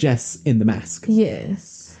version of Jess in the mask.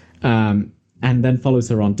 Yes. And then follows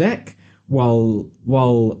her on deck, while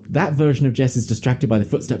that version of Jess is distracted by the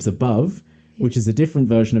footsteps above, which is a different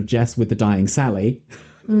version of Jess with the dying Sally.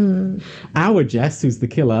 Our Jess, who's the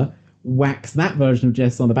killer, whacks that version of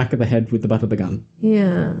Jess on the back of the head with the butt of the gun.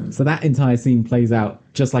 Yeah. So that entire scene plays out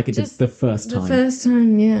just like it did the first time. The first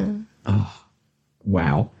time, yeah. Oh,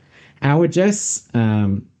 wow. Our Jess,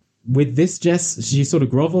 with this Jess, she sort of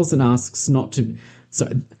grovels and asks not to... So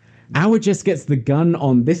our Jess gets the gun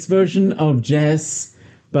on this version of Jess,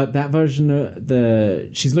 but that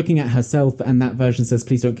version, she's looking at herself, and that version says,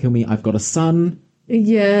 please don't kill me, I've got a son.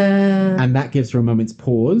 Yeah. And that gives her a moment's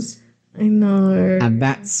pause. I know. And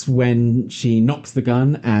that's when she knocks the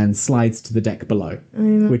gun and slides to the deck below,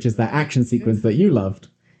 which is that action sequence that you loved.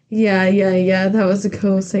 Yeah. That was a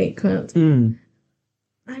cool sequence. I'm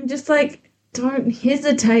just like, don't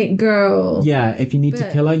hesitate, girl. Yeah, if you need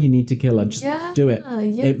to kill her, you need to kill her. Just do it.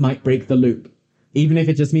 Yeah. It might break the loop. Even if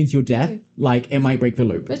it just means your death, like, it might break the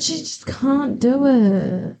loop. But she just can't do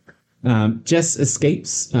it. Jess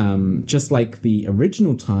escapes, just like the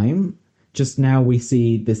original time. Just now we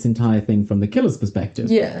see this entire thing from the killer's perspective.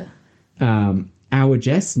 Yeah. Our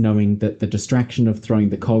Jess, knowing that the distraction of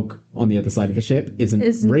throwing the cog on the other side of the ship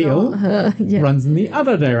isn't real, runs in the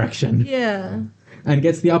other direction. Yeah. And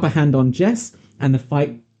gets the upper hand on Jess, and the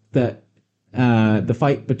fight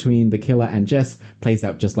between the killer and Jess plays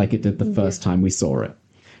out just like it did the first time we saw it.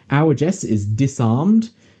 Our Jess is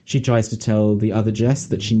disarmed. She tries to tell the other Jess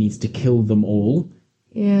that she needs to kill them all.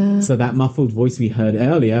 Yeah. So that muffled voice we heard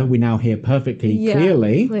earlier, we now hear perfectly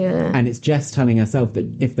clearly. Yeah. And it's Jess telling herself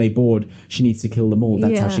that if they board, she needs to kill them all.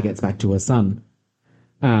 That's how she gets back to her son.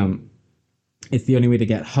 It's the only way to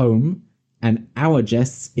get home. And our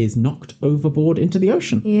Jess is knocked overboard into the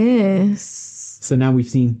ocean. Yes. So now we've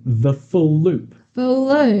seen the full loop. Full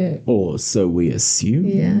loop. Or so we assume.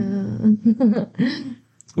 Yeah.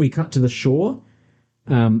 We cut to the shore.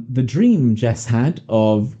 The dream Jess had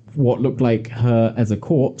of what looked like her as a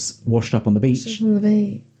corpse washed up on the beach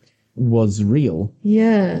was real.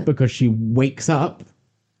 Yeah. Because she wakes up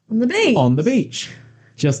on the beach.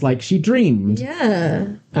 Just like she dreamed.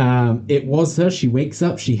 Yeah. It was her. She wakes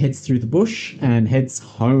up, she heads through the bush and heads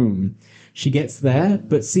home. She gets there,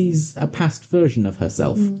 but sees a past version of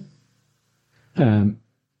herself.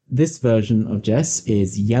 This version of Jess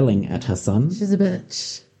is yelling at her son. She's a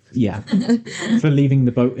bitch. Yeah. For leaving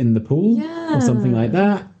the boat in the pool or something like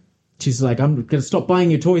that. She's like, I'm going to stop buying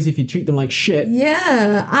your toys if you treat them like shit.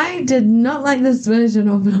 Yeah, I did not like this version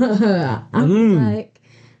of her. I was like,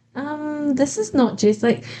 this is not Jess.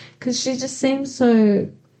 Like, because she just seems so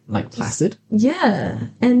like placid. Yeah.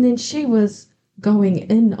 And then she was going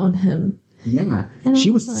in on him. Yeah. And She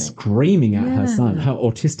I was was like, screaming at her yeah. son, her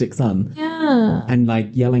autistic son. Yeah. And like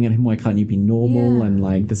yelling at him, why can't you be normal? Yeah. And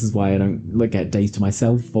like, this is why I don't get days to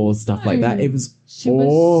myself or stuff like that. It was She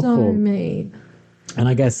awful. was so mean. And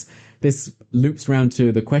I guess this loops around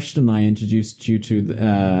to the question I introduced you to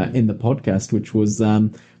in the podcast, which was,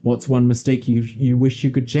 what's one mistake you wish you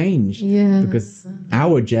could change? Yeah. Because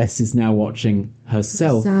our Jess is now watching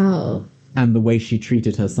herself and the way she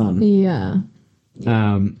treated her son. Yeah.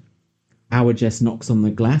 Our Jess knocks on the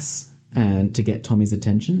glass and to get Tommy's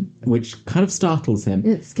attention, which kind of startles him.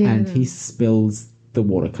 It scared and him. he spills the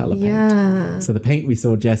watercolor paint. Yeah. So the paint we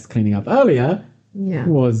saw Jess cleaning up earlier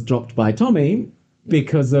was dropped by Tommy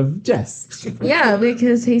because of Jess. Yeah,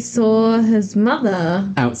 because he saw his mother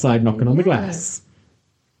outside knocking on the glass.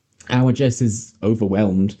 Our Jess is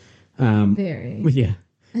overwhelmed. Very. Yeah.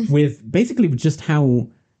 With basically just how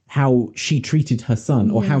she treated her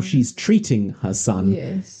son, or how she's treating her son.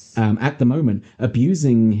 Yes. At the moment,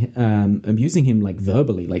 abusing him like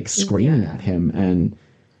verbally, like screaming at him, and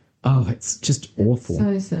it's just awful.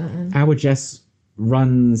 So sad. Our Jess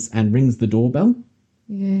runs and rings the doorbell.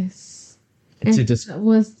 Yes. That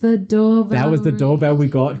was the doorbell. That was the doorbell we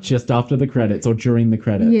got just after the credits, or during the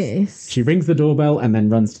credits. Yes. She rings the doorbell and then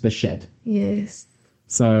runs to the shed. Yes.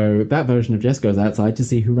 So that version of Jess goes outside to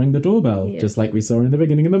see who rang the doorbell, just like we saw in the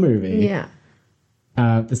beginning of the movie. Yeah.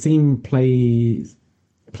 The scene plays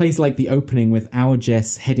like the opening, with our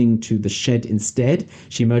Jess heading to the shed instead.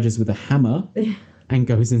 She emerges with a hammer and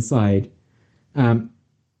goes inside.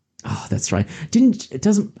 That's right.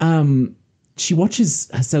 She watches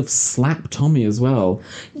herself slap Tommy as well.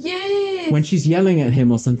 Yes. When she's yelling at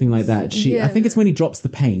him or something like that. I think it's when he drops the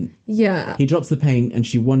paint. Yeah. He drops the paint and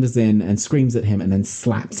she wanders in and screams at him and then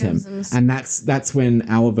slaps him. And that's when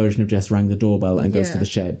our version of Jess rang the doorbell and goes to the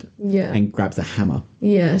shed and grabs a hammer.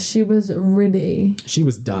 Yeah, she was ready. She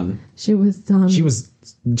was done. She was done. She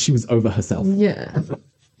was over herself. Yeah.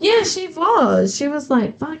 Yeah, she was. She was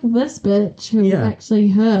like, fuck this bitch who was actually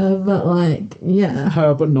her, but like, yeah.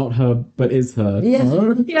 Her, but not her, but is her.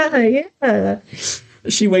 Yeah. Yeah.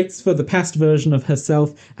 She waits for the past version of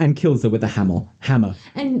herself and kills her with a hammer.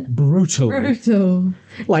 And brutal.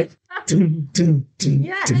 Like, dun, dun, dun,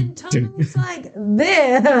 yeah, dun, and Tommy's like,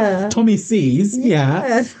 there. Tommy sees,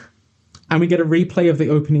 and we get a replay of the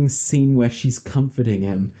opening scene where she's comforting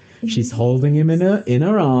him. She's holding him in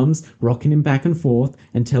her arms, rocking him back and forth,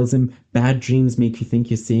 and tells him, bad dreams make you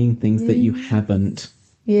think you're seeing things that you haven't.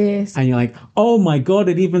 Yes. And you're like, oh my god,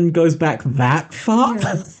 it even goes back that far?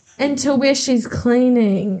 Yes. And to where she's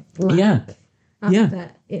cleaning. Like,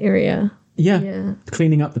 that area. Yeah.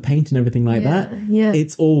 Cleaning up the paint and everything like that. Yeah.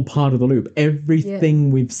 It's all part of the loop.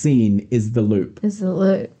 Everything we've seen is the loop. Is the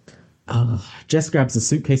loop. Jess grabs a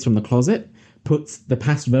suitcase from the closet, puts the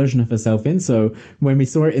past version of herself in. So when we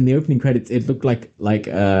saw it in the opening credits, it looked like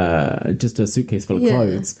just a suitcase full of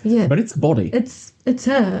clothes. Yeah. But it's a body. It's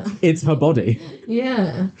her. It's her body.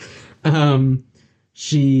 Yeah.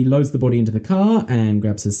 She loads the body into the car and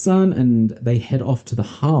grabs his son, and they head off to the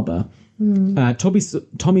harbour.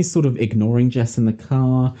 Tommy's sort of ignoring Jess in the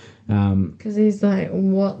car. Because he's like,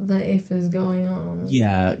 what the F is going on?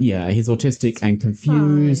 Yeah. He's autistic and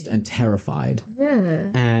confused and terrified.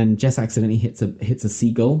 Yeah. And Jess accidentally hits a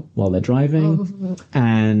seagull while they're driving.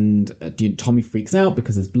 And Tommy freaks out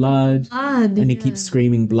because there's blood. And he keeps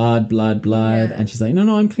screaming, blood. Yeah. And she's like,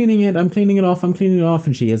 no, I'm cleaning it off.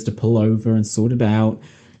 And she has to pull over and sort it out.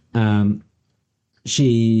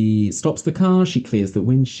 She stops the car. She clears the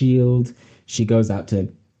windshield. She goes out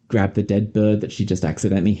to grab the dead bird that she just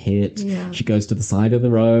accidentally hit. Yeah. She goes to the side of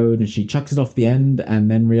the road and she chucks it off the end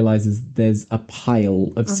and then realizes there's a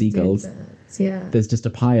pile of seagulls. Yeah. There's just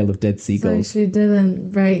a pile of dead seagulls. So she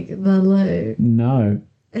didn't break the loop. No.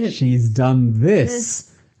 She's done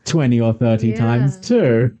this 20 or 30 times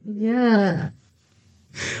too. Yeah.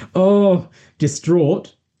 Oh,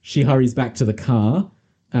 distraught, she hurries back to the car.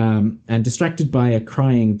 And distracted by a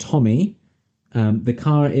crying Tommy, the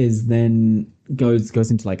car is then goes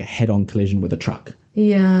into like a head-on collision with a truck.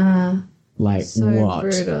 Yeah. Like, so what?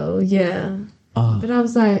 Brutal, yeah. Oh. But I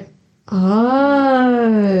was like, oh.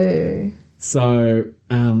 So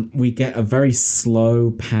we get a very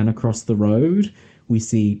slow pan across the road. We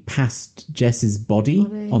see past Jess's body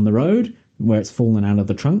on the road where it's fallen out of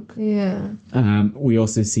the trunk. Yeah. We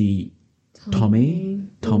also see Tommy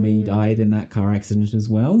died in that car accident as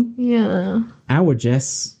well. Yeah. Our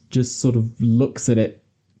Jess just sort of looks at it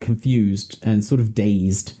confused and sort of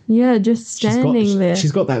dazed. Yeah, just standing there.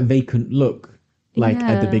 She's got that vacant look like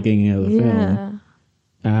at the beginning of the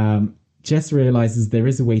film. Jess realizes there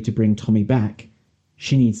is a way to bring Tommy back.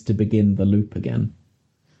 she needs to begin the loop again.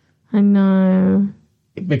 I know.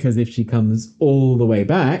 Because if she comes all the way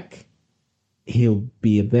back, he'll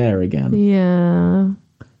be there again. Yeah.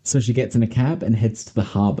 So she gets in a cab and heads to the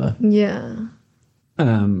harbour. Yeah.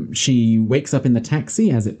 She wakes up in the taxi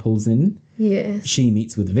as it pulls in. Yes. She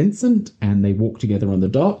meets with Vincent and they walk together on the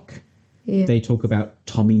dock. Yeah. They talk about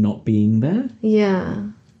Tommy not being there. Yeah.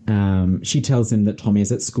 She tells him that Tommy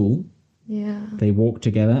is at school. Yeah. They walk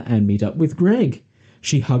together and meet up with Greg.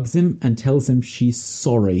 She hugs him and tells him she's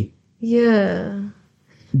sorry. Yeah.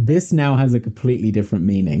 This now has a completely different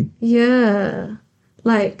meaning. Yeah.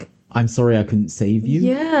 Like, I'm sorry I couldn't save you.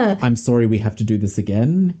 yeah. I'm sorry we have to do this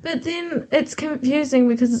again. But then it's confusing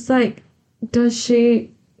because it's like, does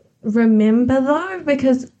she remember though?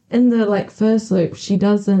 Because in the like first loop, she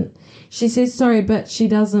says sorry, but she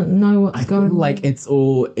doesn't know what's going on. Like it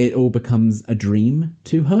all becomes a dream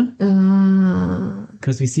to her.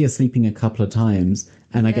 Because we see her sleeping a couple of times,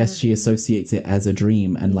 and I guess she associates it as a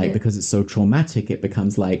dream, and like because it's so traumatic, it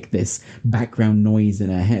becomes like this background noise in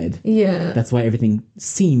her head. Yeah. That's why everything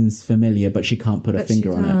seems familiar, but she can't put a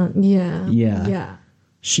finger on it. Yeah. Yeah. Yeah.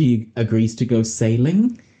 She agrees to go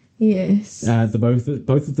sailing. Yes. Both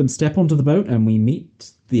of them step onto the boat, and we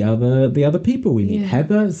meet the other people. We meet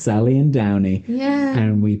Heather, Sally, and Downey. Yeah.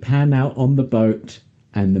 And we pan out on the boat,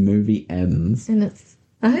 and the movie ends. And it's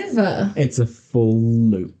over. It's a full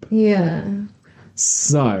loop. Yeah.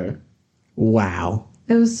 So, wow.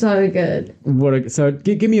 It was so good.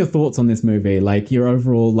 Give me your thoughts on this movie. Like your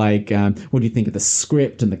overall, like, what do you think of the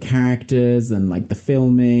script and the characters and like the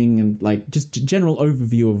filming and like just general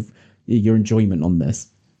overview of your enjoyment on this?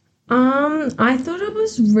 I thought it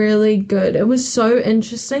was really good. It was so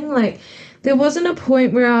interesting. Like, there wasn't a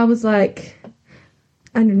point where I was like,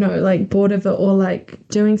 I don't know, like bored of it or like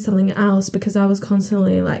doing something else because I was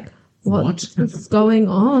constantly like, what's going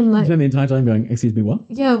on? Like, the entire time going, excuse me, what?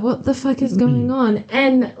 Yeah, what the fuck is going on?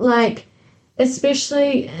 And like,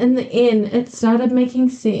 especially in the end, it started making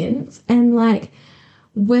sense. And like,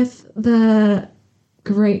 with the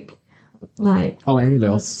Greek, like,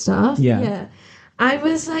 Helios stuff, yeah. I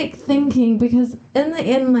was like thinking, because in the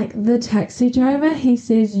end, like the taxi driver, he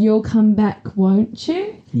says, "You'll come back, won't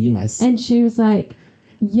you?" Yes. And she was like,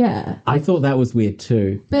 "Yeah." I thought that was weird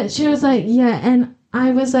too. But she was like, "Yeah," and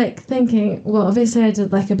I was like thinking, well, obviously I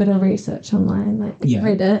did like a bit of research online, like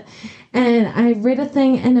read it, and I read a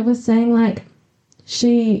thing, and it was saying like,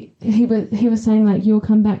 he was saying like, "You'll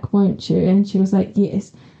come back, won't you?" And she was like,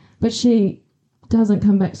 "Yes," but she doesn't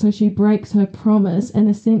come back, so she breaks her promise, and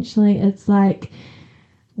essentially it's like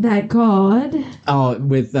that God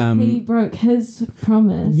he broke his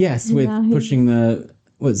promise. Yes, with pushing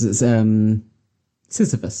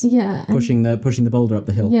Sisyphus. Yeah. Pushing the boulder up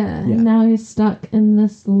the hill. Yeah. And now he's stuck in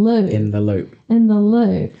this loop. In the loop.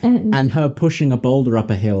 And her pushing a boulder up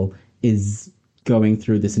a hill is going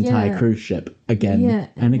through this entire cruise ship again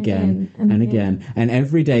and again and again. And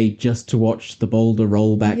every day just to watch the boulder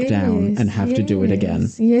roll back down and have to do it again.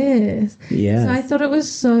 Yes. Yeah. So I thought it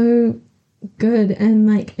was so good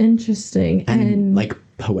and like interesting and like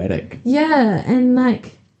poetic. Yeah, and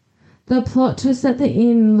like the plot twist at the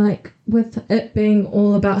end, like with it being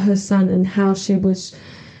all about her son and how she was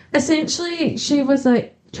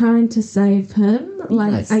like trying to save him,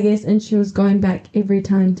 like I guess, and she was going back every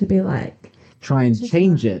time to be like try and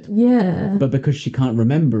change it. Yeah. But because she can't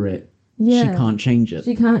remember it, she can't change it.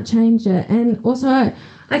 She can't change it. And also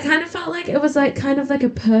I kind of felt like it was like kind of like a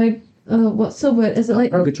what's the word? Is it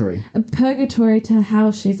like purgatory? A purgatory to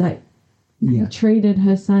how she's like treated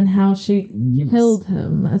her son, how she killed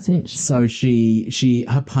him, essentially.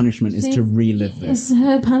 So her punishment is to relive this.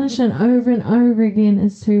 Her punishment over and over again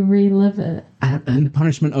is to relive it. And the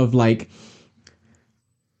punishment of like,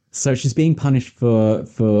 so she's being punished for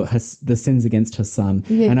the sins against her son,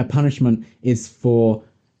 and her punishment is for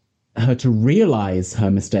her to realize her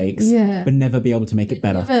mistakes, but never be able to make it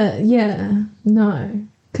better. No,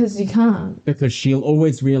 because you can't. Because she'll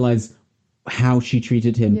always realize how she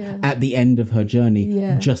treated him at the end of her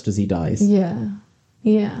journey, just as he dies.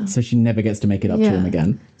 Yeah. So she never gets to make it up to him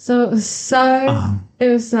again. So it was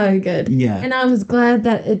so good. Yeah. And I was glad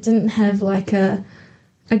that it didn't have like a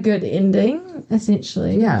good ending,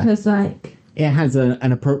 essentially. Yeah. Because like it has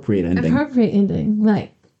an appropriate ending.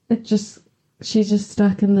 Like she's just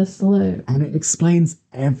stuck in this loop. And it explains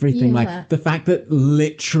everything. Like the fact that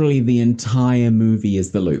literally the entire movie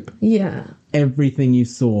is the loop. Yeah. Everything you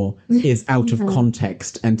saw is out of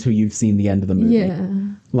context until you've seen the end of the movie. Yeah.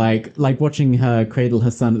 Like watching her cradle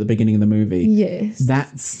her son at the beginning of the movie. Yes.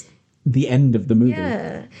 That's the end of the movie.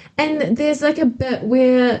 Yeah. And there's like a bit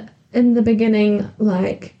where in the beginning,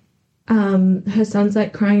 like her son's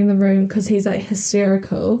like crying in the room because he's like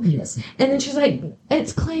hysterical. Yes. And then she's like,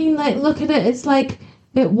 it's clean, like look at it, it's like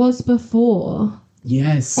it was before.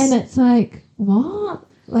 Yes. And it's like, what?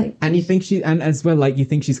 Like, and you think and as well, like, you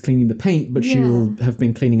think she's cleaning the paint, but she'll have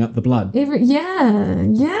been cleaning up the blood. It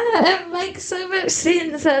makes so much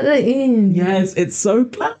sense at the end. Yes, it's so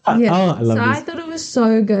clever. Yeah. Oh, I love this. I thought it was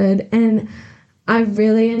so good, and I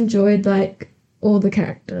really enjoyed like all the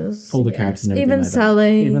characters. All the characters and everything. Even like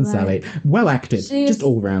Sally. Even like, Sally. Well acted. Just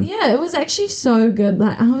all round. Yeah, it was actually so good.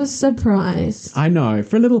 Like, I was surprised. I know.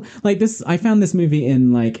 For a little, like this, I found this movie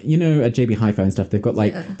in, like, you know, at JB Hi-Fi and stuff, they've got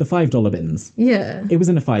like the $5 bins. Yeah. It was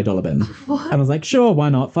in a $5 bin. What? And I was like, sure, why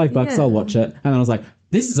not? $5, I'll watch it. And I was like,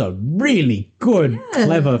 this is a really good,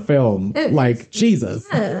 clever film. Jesus.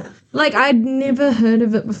 Yeah. Like, I'd never heard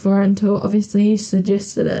of it before until obviously you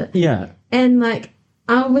suggested it. Yeah. And like,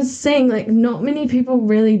 I was saying, like, not many people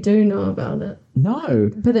really do know about it.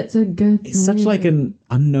 No. But it's a good It's such like an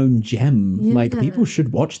unknown gem. Yeah. Like, people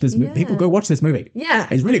should watch this movie. People go watch this movie. Yeah.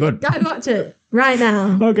 It's really good. Go watch it right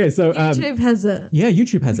now. Okay, so YouTube has it. Yeah,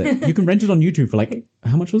 YouTube has it. You can rent it on YouTube for like,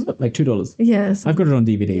 how much was it? Like $2. Yes. I've got it on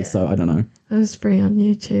DVD, so I don't know. It was free on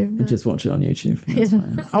YouTube. Just watch it on YouTube. That's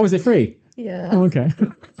fine. Oh, is it free? Yeah. Oh, okay.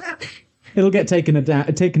 It'll get taken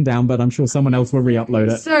down, but I'm sure someone else will re-upload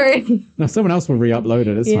it. Sorry. No, someone else will re-upload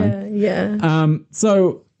it. It's fine. Yeah.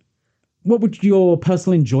 So what would your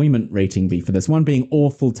personal enjoyment rating be for this? 1 being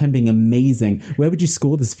awful, 10 being amazing. Where would you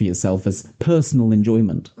score this for yourself as personal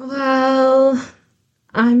enjoyment? Well,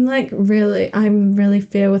 I'm really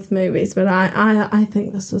fair with movies, but I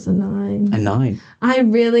think this was a 9. A 9. I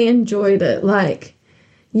really enjoyed it. Like,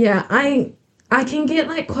 yeah, I can get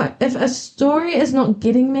like if a story is not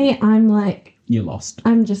getting me, I'm like, you're lost.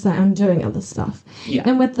 I'm just like, I'm doing other stuff. Yeah.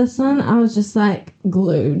 And with this one, I was just like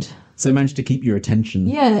glued. So it managed to keep your attention.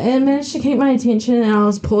 Yeah, it managed to keep my attention, and I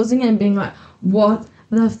was pausing it and being like, what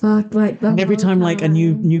the fuck? Like, and every time like a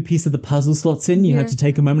new piece of the puzzle slots in, you have to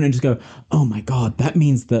take a moment and just go, oh my god, that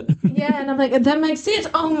means that. Yeah, and I'm like, that makes sense.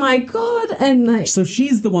 Oh my god. And like, so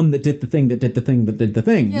she's the one that did the thing that did the thing that did the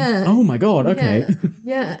thing. Yeah. Oh my god, okay.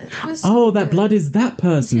 Yeah. Oh, that blood is that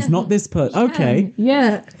person's, not this person. Okay.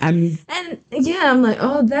 Yeah. And yeah, I'm like,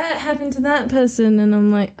 oh, that happened to that person, and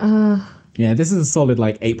I'm like, yeah, this is a solid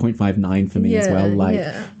like 8.59 for me as well. Like,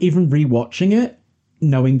 even rewatching it,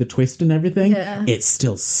 knowing the twist and everything, it's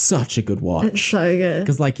still such a good watch. It's so good.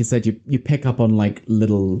 Because like you said, you pick up on like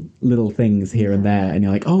little things here and there, and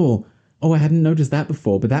you're like, oh, I hadn't noticed that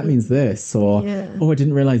before, but that means this, or oh, I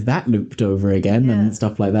didn't realize that looped over again, and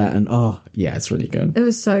stuff like that. And it's really good. It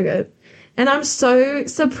was so good. And I'm so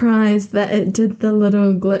surprised that it did the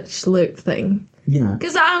little glitch loop thing. Yeah.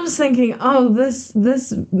 Because I was thinking, oh, this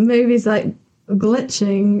movie's like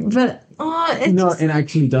glitching, but it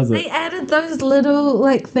actually doesn't. They added those little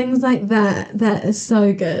like things like that. That is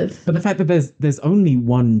so good. But the fact that there's only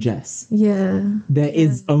one Jess. Yeah. There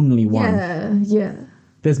is only one. Yeah.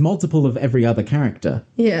 There's multiple of every other character.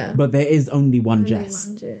 Yeah. But there is only one Jess.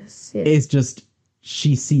 One Jess. Yeah. It's just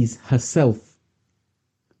she sees herself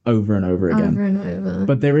over and over again. Over and over.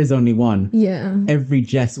 But there is only one. Yeah. Every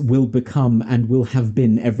Jess will become and will have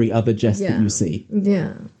been every other Jess that you see.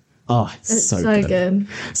 Yeah. Oh, it's so good.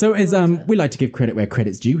 So we like to give credit where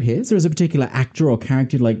credit's due here. So is there a particular actor or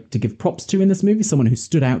character you'd like to give props to in this movie? Someone who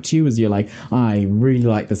stood out to you as you're like, I really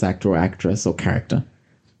like this actor or actress or character?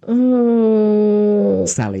 Oh.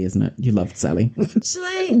 Sally, isn't it? You loved Sally.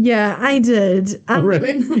 Actually, yeah, I did. Oh,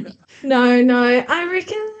 really? No, I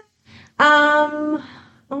reckon.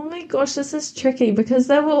 Oh my gosh, this is tricky because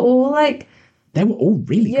they were all like. They were all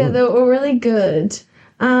really good. Yeah, they were all really good.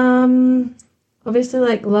 Obviously,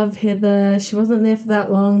 like, love Heather. She wasn't there for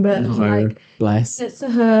that long, but like, bless. It's to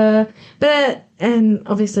her. And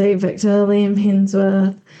obviously Victor, Liam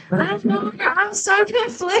Hemsworth. I'm so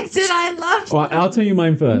conflicted. I love. Well, I'll tell you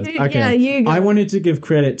mine first. Okay. Yeah, you go. I wanted to give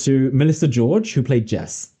credit to Melissa George, who played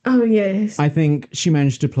Jess. Oh yes. I think she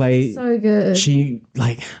managed to play so good. She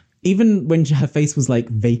like even when her face was like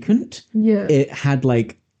vacant. Yeah. It had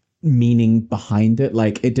like meaning behind it.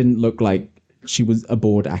 Like it didn't look like she was a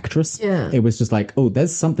bored actress. Yeah. It was just like, oh,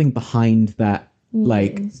 there's something behind that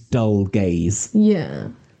like dull gaze. Yeah.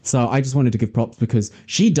 So I just wanted to give props because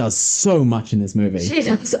she does so much in this movie. She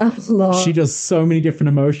does a lot. She does so many different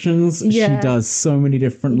emotions. Yeah. She does so many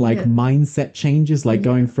different like mindset changes, like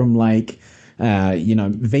going from like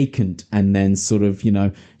vacant and then sort of,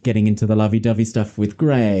 getting into the lovey-dovey stuff with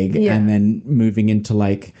Greg and then moving into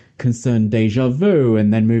like concerned deja vu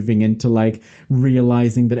and then moving into like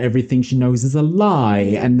realizing that everything she knows is a lie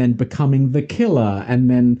and then becoming the killer and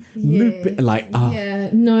then Yeah,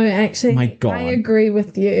 no, actually, My God. I agree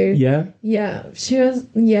with you. Yeah? Yeah,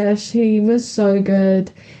 she was so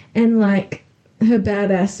good. And, like, her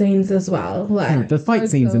badass scenes as well. Like, The fight so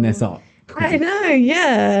scenes in cool. this are I know,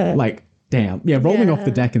 yeah. like, damn. Yeah, rolling off the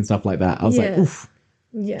Yeah. deck and stuff like that. I was like, Yeah. oof.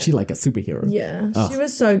 Yeah. She like a superhero. Yeah, Ugh. she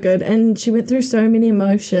was so good. And she went through so many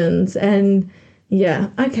emotions. And, yeah,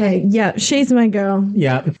 okay, yeah, she's my girl.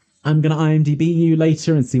 Yeah. I'm going to IMDb you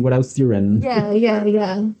later and see what else you're in.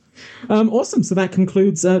 Yeah. Awesome. So that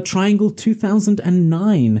concludes Triangle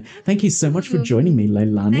 2009. Thank you so much for joining me,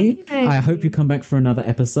 Leilani. Thank you. I hope you come back for another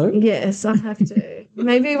episode. Yes, I have to.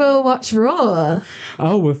 Maybe we'll watch Raw.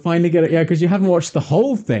 Oh, we'll finally get it. Yeah, because you haven't watched the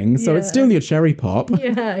whole thing, so it's Yeah. still your cherry pop.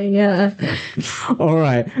 Yeah. All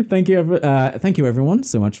right. Thank you, everyone,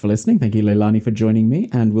 so much for listening. Thank you, Leilani, for joining me,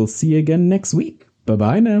 and we'll see you again next week.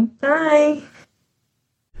 Bye-bye now. Bye.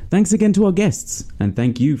 Thanks again to our guests, and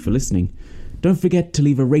thank you for listening. Don't forget to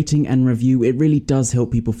leave a rating and review. It really does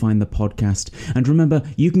help people find the podcast. And remember,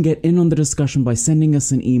 you can get in on the discussion by sending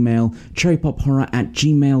us an email,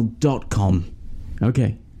 cherrypophorror@gmail.com.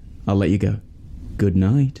 Okay, I'll let you go. Good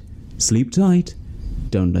night. Sleep tight.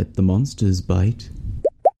 Don't let the monsters bite.